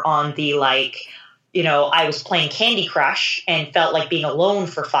are on the I was playing Candy Crush and felt like being alone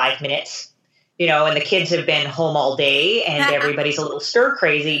for 5 minutes, and the kids have been home all day and everybody's a little stir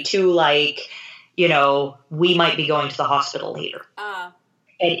crazy to we might be going to the hospital later.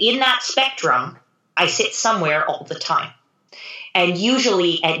 And in that spectrum, I sit somewhere all the time. And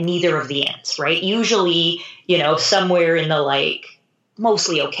usually at neither of the ends, right? Usually, somewhere in the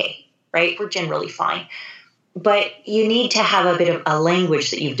mostly okay, right? We're generally fine. But you need to have a bit of a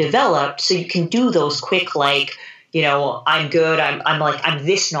language that you've developed so you can do those quick, I'm good, I'm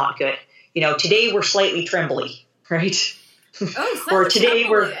this not good. Today we're slightly trembly, right? Oh, or today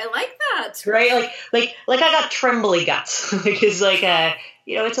trembly. I like that. Right? Like I got trembly guts. It's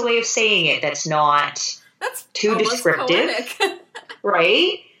it's a way of saying it that's too descriptive.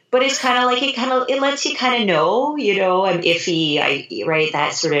 Right? But it's kind of it lets you kind of know, I'm iffy, right?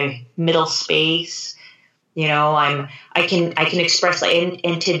 That sort of middle space, I can express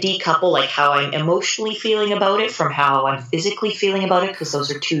and to decouple how I'm emotionally feeling about it from how I'm physically feeling about it, because those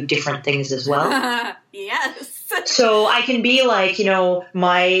are two different things as well. Yes. So I can be my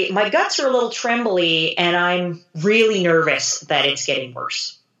guts are a little trembly and I'm really nervous that it's getting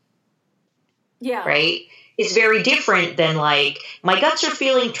worse. Yeah. Right? It's very different than my guts are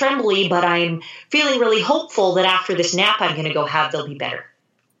feeling trembly, but I'm feeling really hopeful that after this nap I'm going to go have, they'll be better.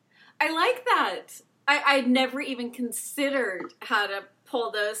 I like that. I'd never even considered how to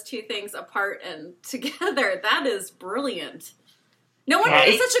pull those two things apart and together. That is brilliant. No wonder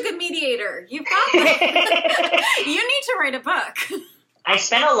you're such a good mediator. You've got that. You need to write a book. I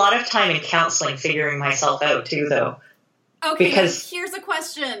spent a lot of time in counseling figuring myself out too, though. Okay, because here's a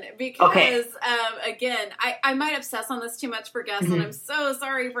question. Because, again, I might obsess on this too much for guests, and I'm so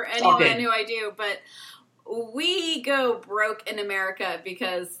sorry for anyone who I do, but we go broke in America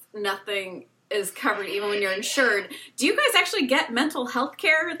because nothing is covered, even when you're insured. Do you guys actually get mental health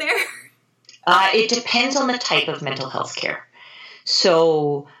care there? It depends on the type of mental health care.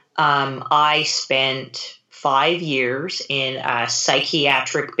 So I spent 5 years in a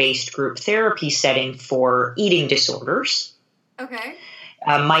psychiatric-based group therapy setting for eating disorders. Okay.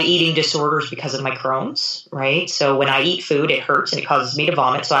 My eating disorders because of my Crohn's, right? So when I eat food, it hurts and it causes me to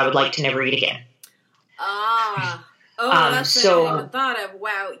vomit, so I would like to never eat again. Ah. Oh, that's something I haven't thought of.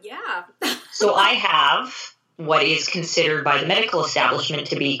 Wow, yeah. So I have what is considered by the medical establishment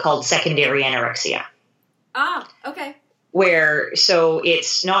to be called secondary anorexia. Ah, okay. So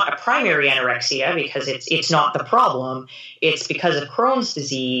it's not a primary anorexia because it's not the problem. It's because of Crohn's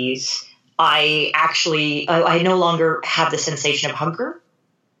disease. I no longer have the sensation of hunger.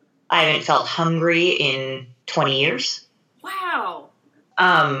 I haven't felt hungry in 20 years. Wow.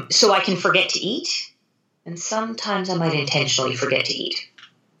 So I can forget to eat. And sometimes I might intentionally forget to eat.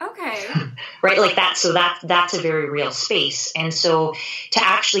 Okay. Right, like that. So that's a very real space. And so to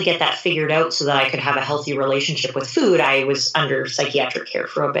actually get that figured out so that I could have a healthy relationship with food, I was under psychiatric care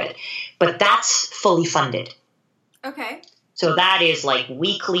for a bit. But that's fully funded. Okay. So that is like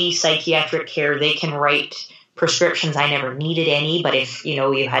weekly psychiatric care. They can write prescriptions. I never needed any, but if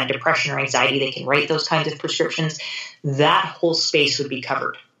you had depression or anxiety, they can write those kinds of prescriptions. That whole space would be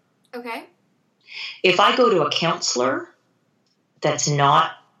covered. Okay. If I go to a counselor that's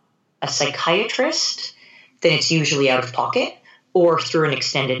not a psychiatrist, then it's usually out of pocket or through an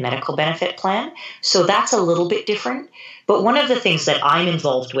extended medical benefit plan. So that's a little bit different. But one of the things that I'm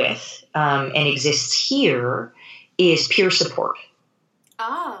involved with and exists here is peer support.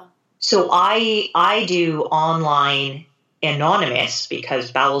 Ah. So I do online anonymous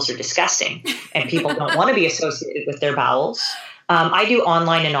because bowels are disgusting and people don't want to be associated with their bowels. I do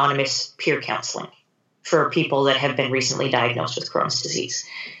online anonymous peer counseling for people that have been recently diagnosed with Crohn's disease.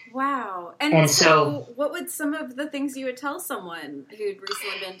 Wow. And so what would some of the things you would tell someone who'd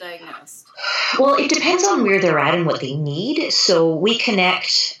recently been diagnosed? Well, it depends on where they're at and what they need. So we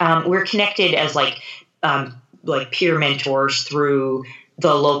connect, we're connected as like peer mentors through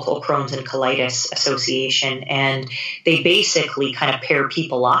the local Crohn's and Colitis Association, and they basically kind of pair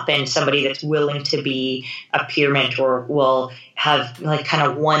people up, and somebody that's willing to be a peer mentor will have like kind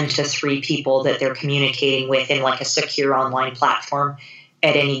of 1 to 3 people that they're communicating with in like a secure online platform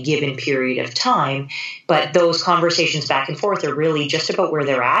at any given period of time. But those conversations back and forth are really just about where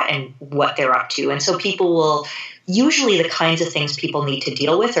they're at and what they're up to. And so people will, usually the kinds of things people need to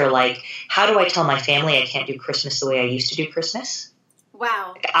deal with are like, how do I tell my family I can't do Christmas the way I used to do Christmas?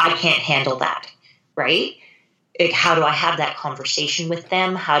 Wow. I can't handle that, right? How do I have that conversation with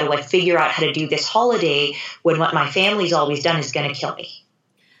them? How do I figure out how to do this holiday when what my family's always done is going to kill me?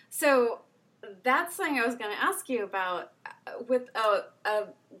 So that's something I was going to ask you about with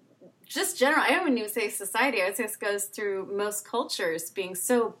just general. I don't even say society. I would say this goes through most cultures being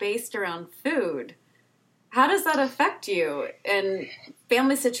so based around food. How does that affect you in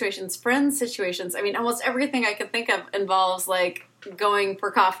family situations, friends situations? I mean, almost everything I can think of involves like going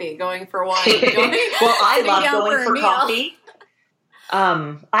for coffee, going for wine. Well, I love going for coffee.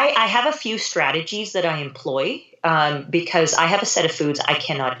 I have a few strategies that I employ because I have a set of foods I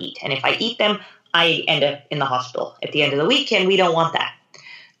cannot eat. And if I eat them, I end up in the hospital at the end of the week, and we don't want that.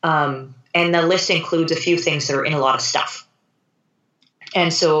 And the list includes a few things that are in a lot of stuff.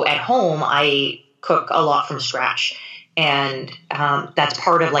 And so at home, I cook a lot from scratch. And that's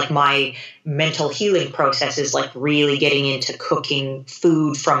part of like my mental healing process is like really getting into cooking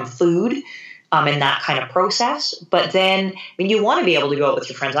food from food and that kind of process. But then you want to be able to go out with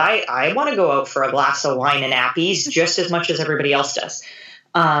your friends. I want to go out for a glass of wine and appies just as much as everybody else does.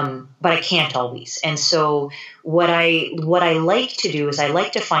 But I can't always. And so what I like to do is I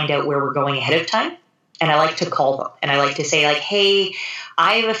like to find out where we're going ahead of time. And I like to call them. And I like to say like, hey,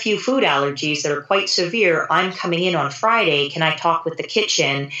 I have a few food allergies that are quite severe. I'm coming in on Friday. Can I talk with the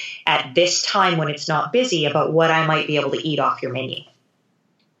kitchen at this time when it's not busy about what I might be able to eat off your menu?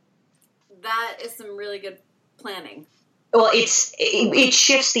 That is some really good planning. Well, it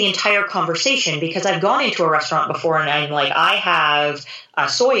shifts the entire conversation because I've gone into a restaurant before and I'm like, I have a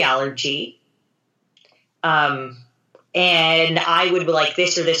soy allergy. And I would be like,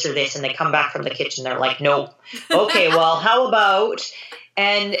 this or this or this. And they come back from the kitchen. They're like, nope. Okay, well, how about...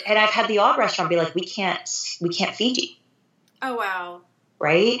 And I've had the odd restaurant be like, we can't feed you. Oh, wow.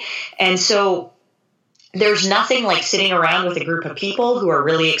 Right? And so there's nothing like sitting around with a group of people who are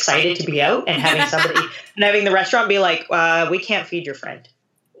really excited to be out and having somebody and having the restaurant be like, we can't feed your friend.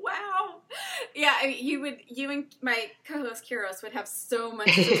 Wow. Yeah, I mean, you and my co-host Kyros would have so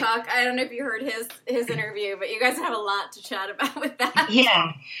much to talk. I don't know if you heard his interview, but you guys have a lot to chat about with that.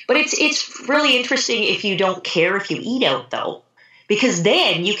 Yeah. But it's really interesting if you don't care if you eat out, though. Because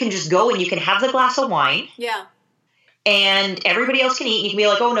then you can just go and you can have the glass of wine. Yeah. And everybody else can eat. You can be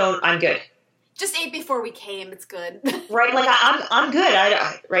like, oh, no, I'm good. Just ate before we came. It's good. Right? Like, I'm good.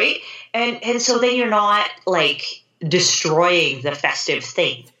 Right? And so then you're not, like, destroying the festive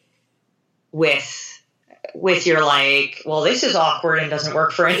thing with your, like, well, this is awkward and doesn't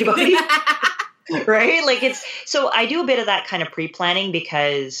work for anybody. Right? Like, so I do a bit of that kind of pre-planning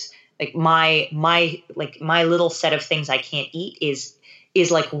because... Like my little set of things I can't eat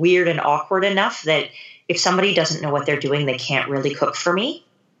is like weird and awkward enough that if somebody doesn't know what they're doing, they can't really cook for me.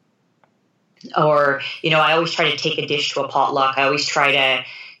 Or, I always try to take a dish to a potluck. I always try to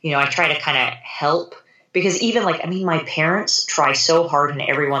kind of help because even my parents try so hard and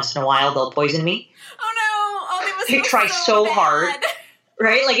every once in a while they'll poison me. Oh no. Oh, they must They try so bad. hard.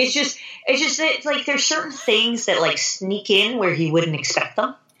 Right? Like it's just that, like there's certain things that like sneak in where you wouldn't expect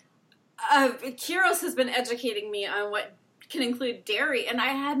them. Kyros has been educating me on what can include dairy, and I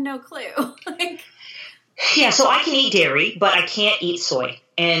had no clue. Yeah, so I can eat dairy, but I can't eat soy.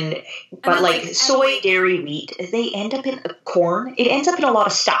 But soy, dairy, wheat, they end up in corn. It ends up in a lot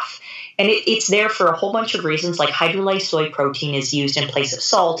of stuff. And it's there for a whole bunch of reasons, like hydrolyzed soy protein is used in place of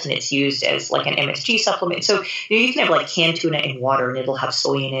salt, and it's used as like an MSG supplement. So you can have like canned tuna in water, and it'll have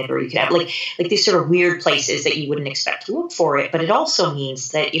soy in it, or you can have like these sort of weird places that you wouldn't expect to look for it. But it also means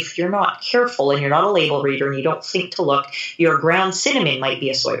that if you're not careful and you're not a label reader and you don't think to look, your ground cinnamon might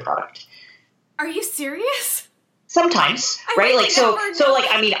be a soy product. Are you serious? Sometimes, right?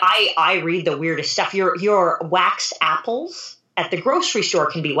 I read the weirdest stuff. Your waxed apples at the grocery store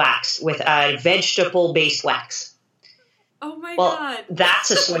can be waxed with a vegetable-based wax. Oh my God.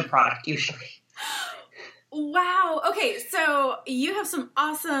 That's a soy product usually. Wow. Okay, so you have some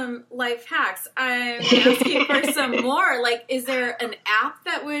awesome life hacks. I'm asking for some more. Like, is there an app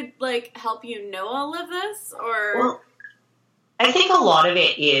that would like help you know all of this, or? Well, I think a lot of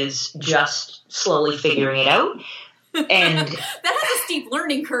it is just slowly figuring it out. And that has a steep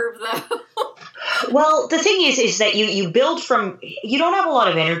learning curve, though. Well, the thing is that you build from, you don't have a lot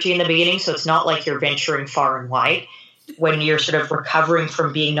of energy in the beginning, so it's not like you're venturing far and wide when you're sort of recovering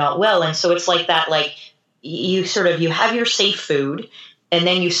from being not well. And so it's like that, like you have your safe food and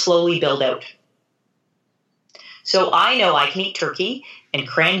then you slowly build out. So I know I can eat turkey and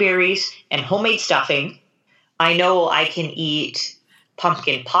cranberries and homemade stuffing. I know I can eat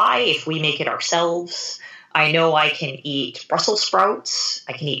pumpkin pie if we make it ourselves. I know I can eat Brussels sprouts.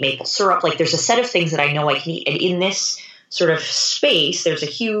 I can eat maple syrup. Like there's a set of things that I know I can eat. And in this sort of space, there's a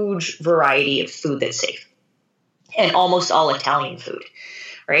huge variety of food that's safe. And almost all Italian food,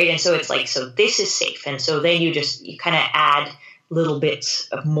 right? And so it's like, so this is safe. And so then you kind of add little bits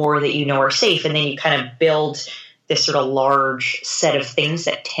of more that you know are safe. And then you kind of build this sort of large set of things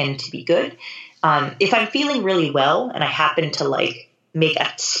that tend to be good. If I'm feeling really well and I happen to like make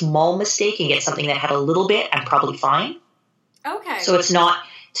a small mistake and get something that had a little bit, I'm probably fine. Okay. So it's not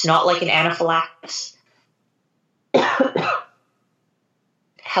like an anaphylaxis.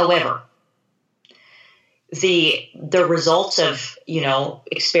 However, the results of,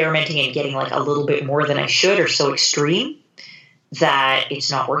 experimenting and getting like a little bit more than I should are so extreme that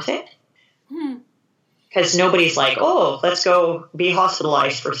it's not worth it. Because nobody's like, oh, let's go be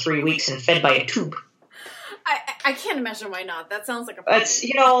hospitalized for 3 weeks and fed by a tube. I can't imagine why not. That sounds like a It's,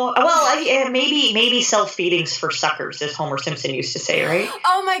 maybe self-feeding's for suckers, as Homer Simpson used to say, right?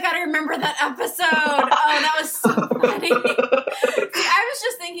 Oh my God, I remember that episode. Oh, that was so funny. See, I was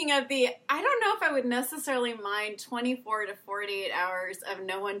just thinking of I don't know if I would necessarily mind 24 to 48 hours of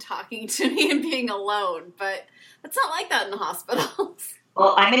no one talking to me and being alone, but it's not like that in the hospitals.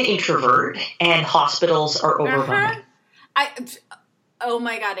 Well, I'm an introvert, and hospitals are overwhelming. Oh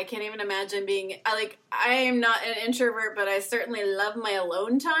my God, I can't even imagine being, I am not an introvert, but I certainly love my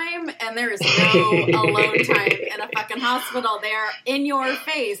alone time, and there is no alone time in a fucking hospital. They're in your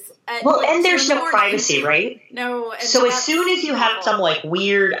face. And there's no privacy, right? No. So as soon as you have some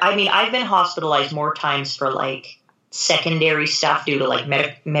weird, I've been hospitalized more times for secondary stuff due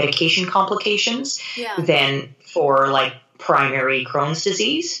to medication complications than for primary Crohn's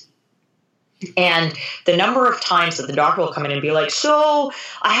disease. And the number of times that the doctor will come in and be like, so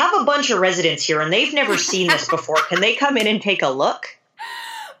I have a bunch of residents here and they've never seen this before. Can they come in and take a look?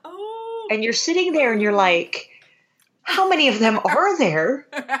 Oh. And you're sitting there and you're like, how many of them are there?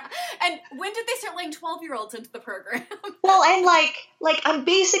 And when did they start letting 12-year-olds into the program? Well, and like I'm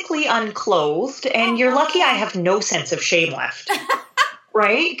basically unclothed and you're lucky I have no sense of shame left.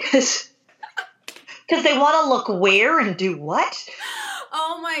 Right? Because they want to look where and do what?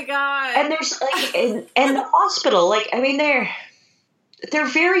 Oh my God. And there's like, and the hospital, like, I mean, they're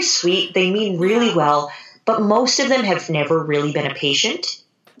very sweet. They mean really well, but most of them have never really been a patient.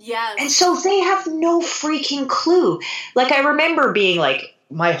 Yes. And so they have no freaking clue. Like, I remember being like,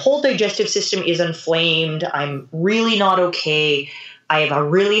 my whole digestive system is inflamed. I'm really not okay. I have a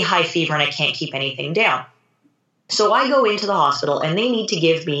really high fever and I can't keep anything down. So I go into the hospital and they need to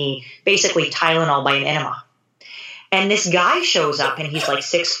give me basically Tylenol by an enema. And this guy shows up and he's like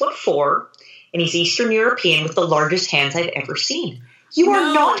 6'4" and he's Eastern European with the largest hands I've ever seen. You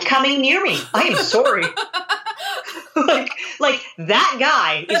are not coming near me. I am sorry. like that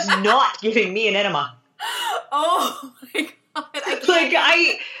guy is not giving me an enema. Oh my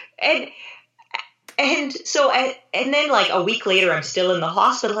God. And then like a week later, I'm still in the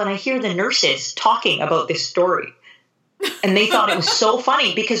hospital and I hear the nurses talking about this story. And they thought it was so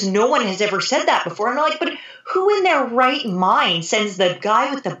funny because no one has ever said that before. And I'm like, but who in their right mind sends the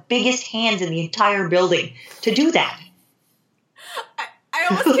guy with the biggest hands in the entire building to do that? I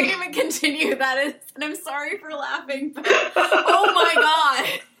almost can't even continue that, and I'm sorry for laughing, but oh my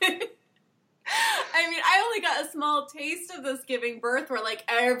God. I mean, I only got a small taste of this giving birth where like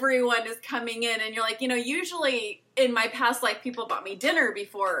everyone is coming in and you're like, usually in my past life, people bought me dinner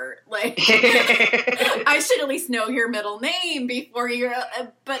before, like, I should at least know your middle name before you're,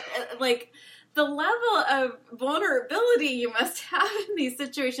 but like the level of vulnerability you must have in these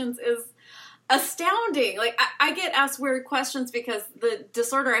situations is astounding. Like I get asked weird questions because the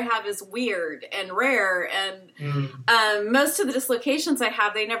disorder I have is weird and rare, and most of the dislocations I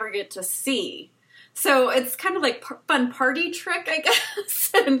have, they never get to see. So it's kind of like fun party trick, I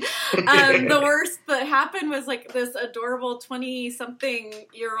guess. And the worst that happened was like this adorable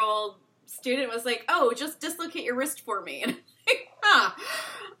 20-something-year-old student was like, "Oh, just dislocate your wrist for me." And I'm like,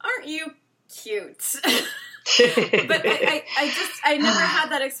 aren't you cute? But I never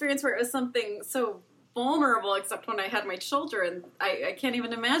had that experience where it was something so vulnerable except when I had my children. I can't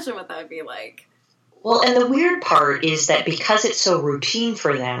even imagine what that would be like. Well, and the weird part is that because it's so routine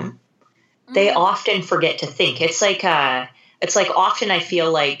for them, they often forget to think. It's like often I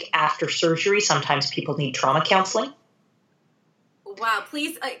feel like after surgery, sometimes people need trauma counseling. Wow,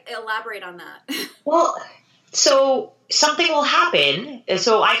 please elaborate on that. Well, so something will happen.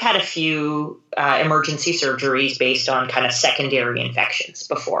 So I've had a few emergency surgeries based on kind of secondary infections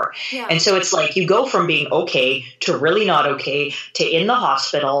before. Yeah. And so it's like you go from being okay to really not okay to in the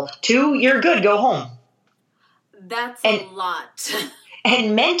hospital to you're good, go home. That's a lot.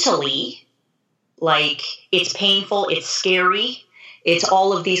 And mentally, like, it's painful, it's scary, it's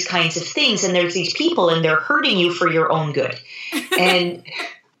all of these kinds of things. And there's these people and they're hurting you for your own good. And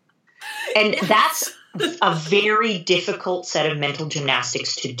that's a very difficult set of mental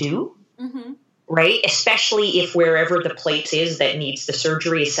gymnastics to do, right? Especially if wherever the place is that needs the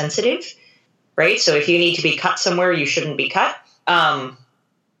surgery is sensitive, right? So if you need to be cut somewhere, you shouldn't be cut.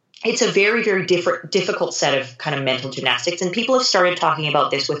 It's a very, very difficult set of kind of mental gymnastics. And people have started talking about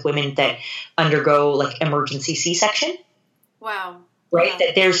this with women that undergo like emergency C-section. Wow. Right?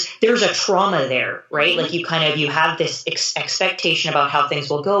 Yeah. That there's a trauma there, right? Like you have this expectation about how things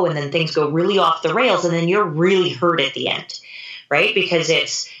will go, and then things go really off the rails, and then you're really hurt at the end, right? Because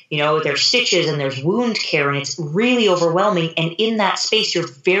it's, there's stitches and there's wound care and it's really overwhelming. And in that space, you're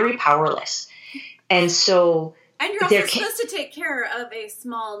very powerless. And so... And you're also supposed to take care of a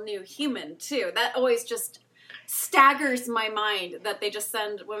small new human, too. That always just staggers my mind that they just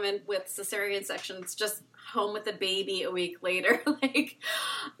send women with cesarean sections just home with a baby a week later. Like,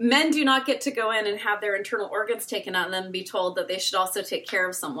 men do not get to go in and have their internal organs taken out and then be told that they should also take care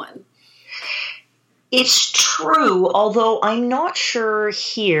of someone. It's true, although I'm not sure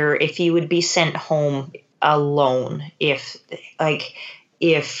here if you would be sent home alone if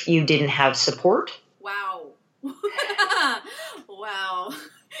you didn't have support. Wow. Wow.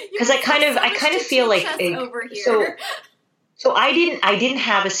 Because I kind of feel like so I didn't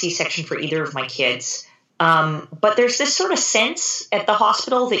have a C-section for either of my kids. But there's this sort of sense at the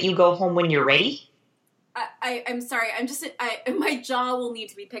hospital that you go home when you're ready. I'm sorry. My jaw will need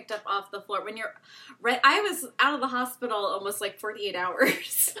to be picked up off the floor when you're ready. I was out of the hospital almost like 48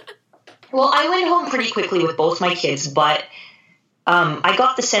 hours. Well, I went home pretty quickly with both my kids, but I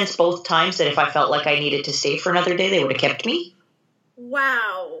got the sense both times that if I felt like I needed to stay for another day, they would have kept me.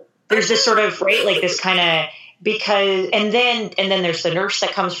 Wow. There's this sort of, right, like this kind of, because, and then there's the nurse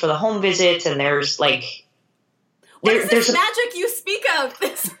that comes for the home visits, and there's like, what is this magic you speak of?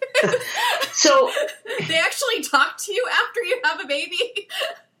 So they actually talk to you after you have a baby?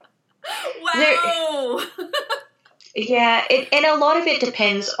 Wow. Yeah, and a lot of it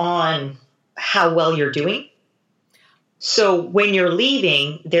depends on how well you're doing. So when you're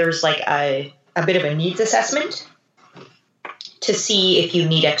leaving, there's like a bit of a needs assessment to see if you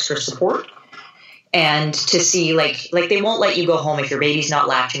need extra support, and to see like they won't let you go home if your baby's not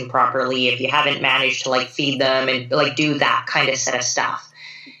latching properly, if you haven't managed to like feed them and like do that kind of set of stuff.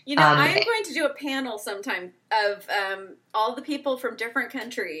 You know, I'm going to do a panel sometime of all the people from different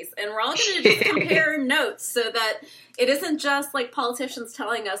countries, and we're all going to just compare notes so that it isn't just like politicians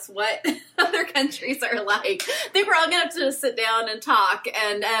telling us what other countries are like. I think we're all going to have to sit down and talk,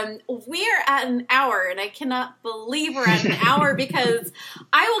 and we are at an hour, and I cannot believe we're at an hour because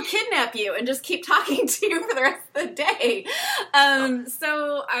I will kidnap you and just keep talking to you for the rest of the day.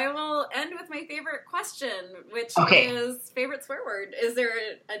 So I will end with my favorite question, which is favorite swear word. Is there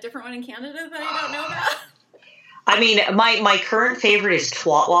a different one in Canada that I don't know about? I mean, my current favorite is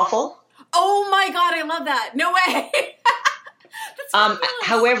twat waffle. Oh my God, I love that. No way.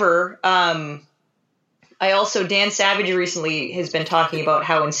 However, I also, Dan Savage recently has been talking about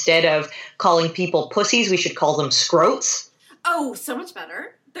how instead of calling people pussies, we should call them scrotes. Oh, so much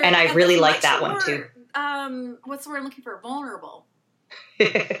better. And I really like that one too. What's the word I'm looking for? Vulnerable. We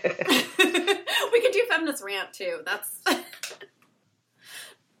could do feminist rant too.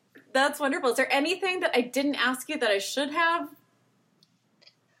 That's wonderful. Is there anything that I didn't ask you that I should have?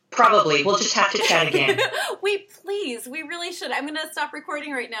 Probably. We'll just have to chat again. We really should. I'm going to stop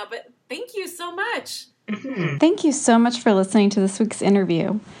recording right now, but thank you so much. Mm-hmm. Thank you so much for listening to this week's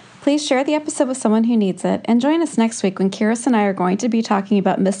interview. Please share the episode with someone who needs it, and join us next week when Kiris and I are going to be talking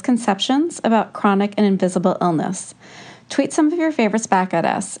about misconceptions about chronic and invisible illness. Tweet some of your favorites back at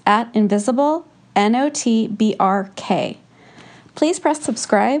us at Invisible NOTBRK. Please press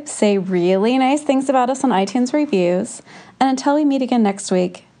subscribe, say really nice things about us on iTunes reviews, and until we meet again next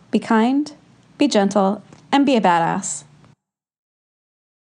week, be kind, be gentle, and be a badass.